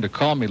for him to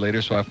call me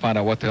later so I find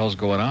out what the hell's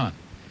going on.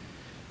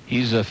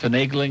 He's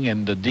finagling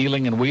and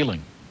dealing and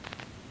wheeling.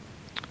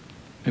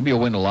 Maybe he'll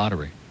win the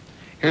lottery.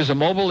 Here's a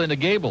mobile in the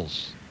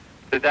Gables.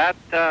 Did that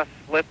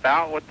slip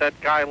out what that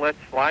guy let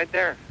slide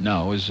there?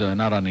 No, it was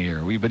not on the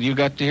air. But you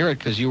got to hear it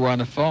because you were on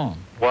the phone.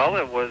 Well,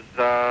 it was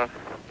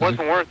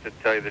wasn't worth it,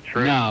 to tell you the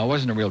truth. No, it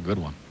wasn't a real good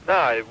one.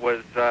 No, it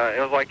was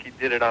like he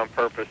did it on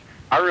purpose.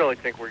 I really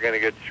think we're going to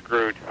get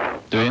screwed.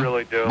 Do you? I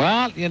really do.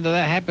 Well,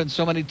 that happens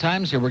so many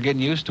times here. We're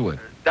getting used to it.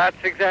 That's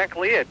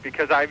exactly it,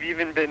 because I've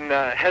even been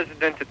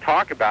hesitant to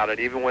talk about it,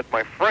 even with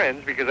my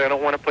friends, because I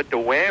don't want to put the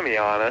whammy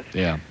on us.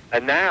 Yeah.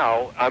 And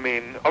now, I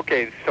mean,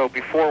 okay, so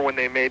before when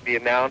they made the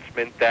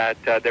announcement that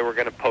they were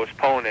going to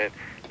postpone it,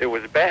 it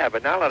was bad.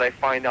 But now that I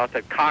find out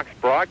that Cox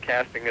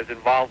Broadcasting is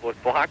involved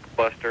with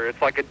Blockbuster,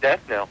 it's like a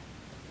death knell.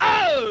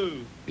 Oh!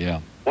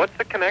 Yeah. What's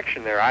the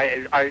connection there?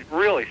 I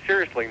really,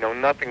 seriously know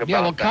nothing about that.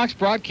 Yeah, well, Cox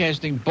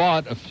Broadcasting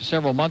bought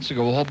several months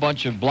ago a whole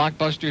bunch of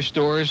Blockbuster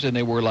stores, and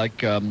they were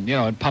like,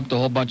 and pumped a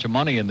whole bunch of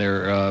money in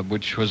there,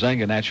 which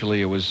Huizenga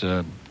naturally was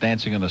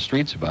dancing in the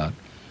streets about.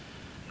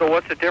 So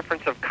what's the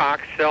difference if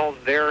Cox sells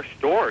their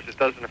stores? It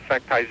doesn't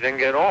affect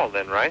Huizenga at all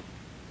then, right?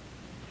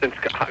 Since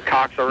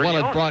Cox already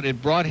owns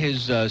it brought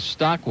his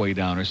stock way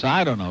down. Or so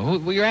I don't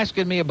know. You're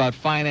asking me about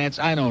finance.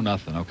 I know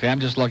nothing. Okay,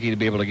 I'm just lucky to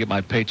be able to get my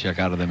paycheck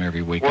out of them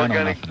every week. I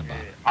know nothing about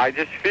it. I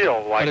just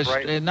feel like,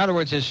 but in other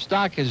words, his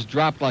stock has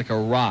dropped like a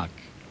rock.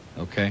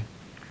 Okay.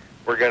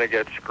 We're gonna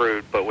get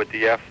screwed, but with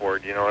the F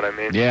word, you know what I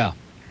mean? Yeah.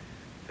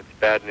 It's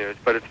bad news,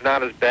 but it's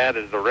not as bad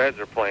as the Reds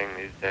are playing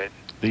these days.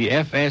 The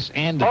FS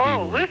and the B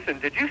word. Listen,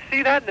 did you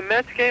see that in the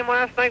Mets game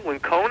last night when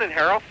Cohn and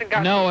Harrelson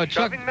got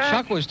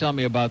Chuck was telling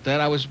me about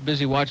that. I was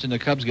busy watching the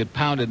Cubs get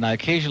pounded, and I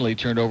occasionally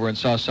turned over and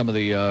saw some of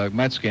the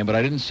Mets game, but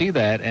I didn't see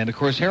that. And, of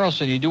course,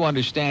 Harrelson, you do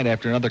understand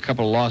after another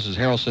couple of losses,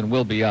 Harrelson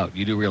will be out.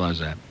 You do realize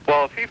that.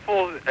 Well,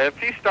 if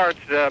he starts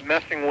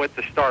messing with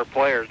the star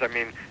players, I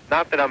mean,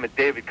 not that I'm a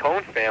David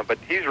Cohn fan, but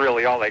he's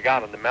really all they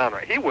got on the mound.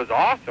 Right? He was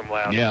awesome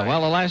last night. Yeah,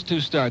 well, the last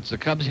two starts, the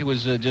Cubs, he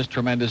was just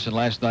tremendous, and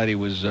last night he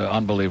was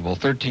unbelievable.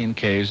 13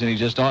 Ks, and he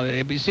just...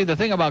 You see, the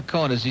thing about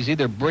Cohn is he's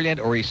either brilliant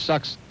or he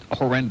sucks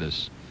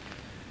horrendous.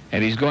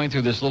 And he's going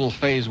through this little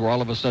phase where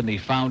all of a sudden he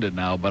found it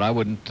now, but I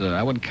wouldn't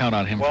count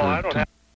on him I don't have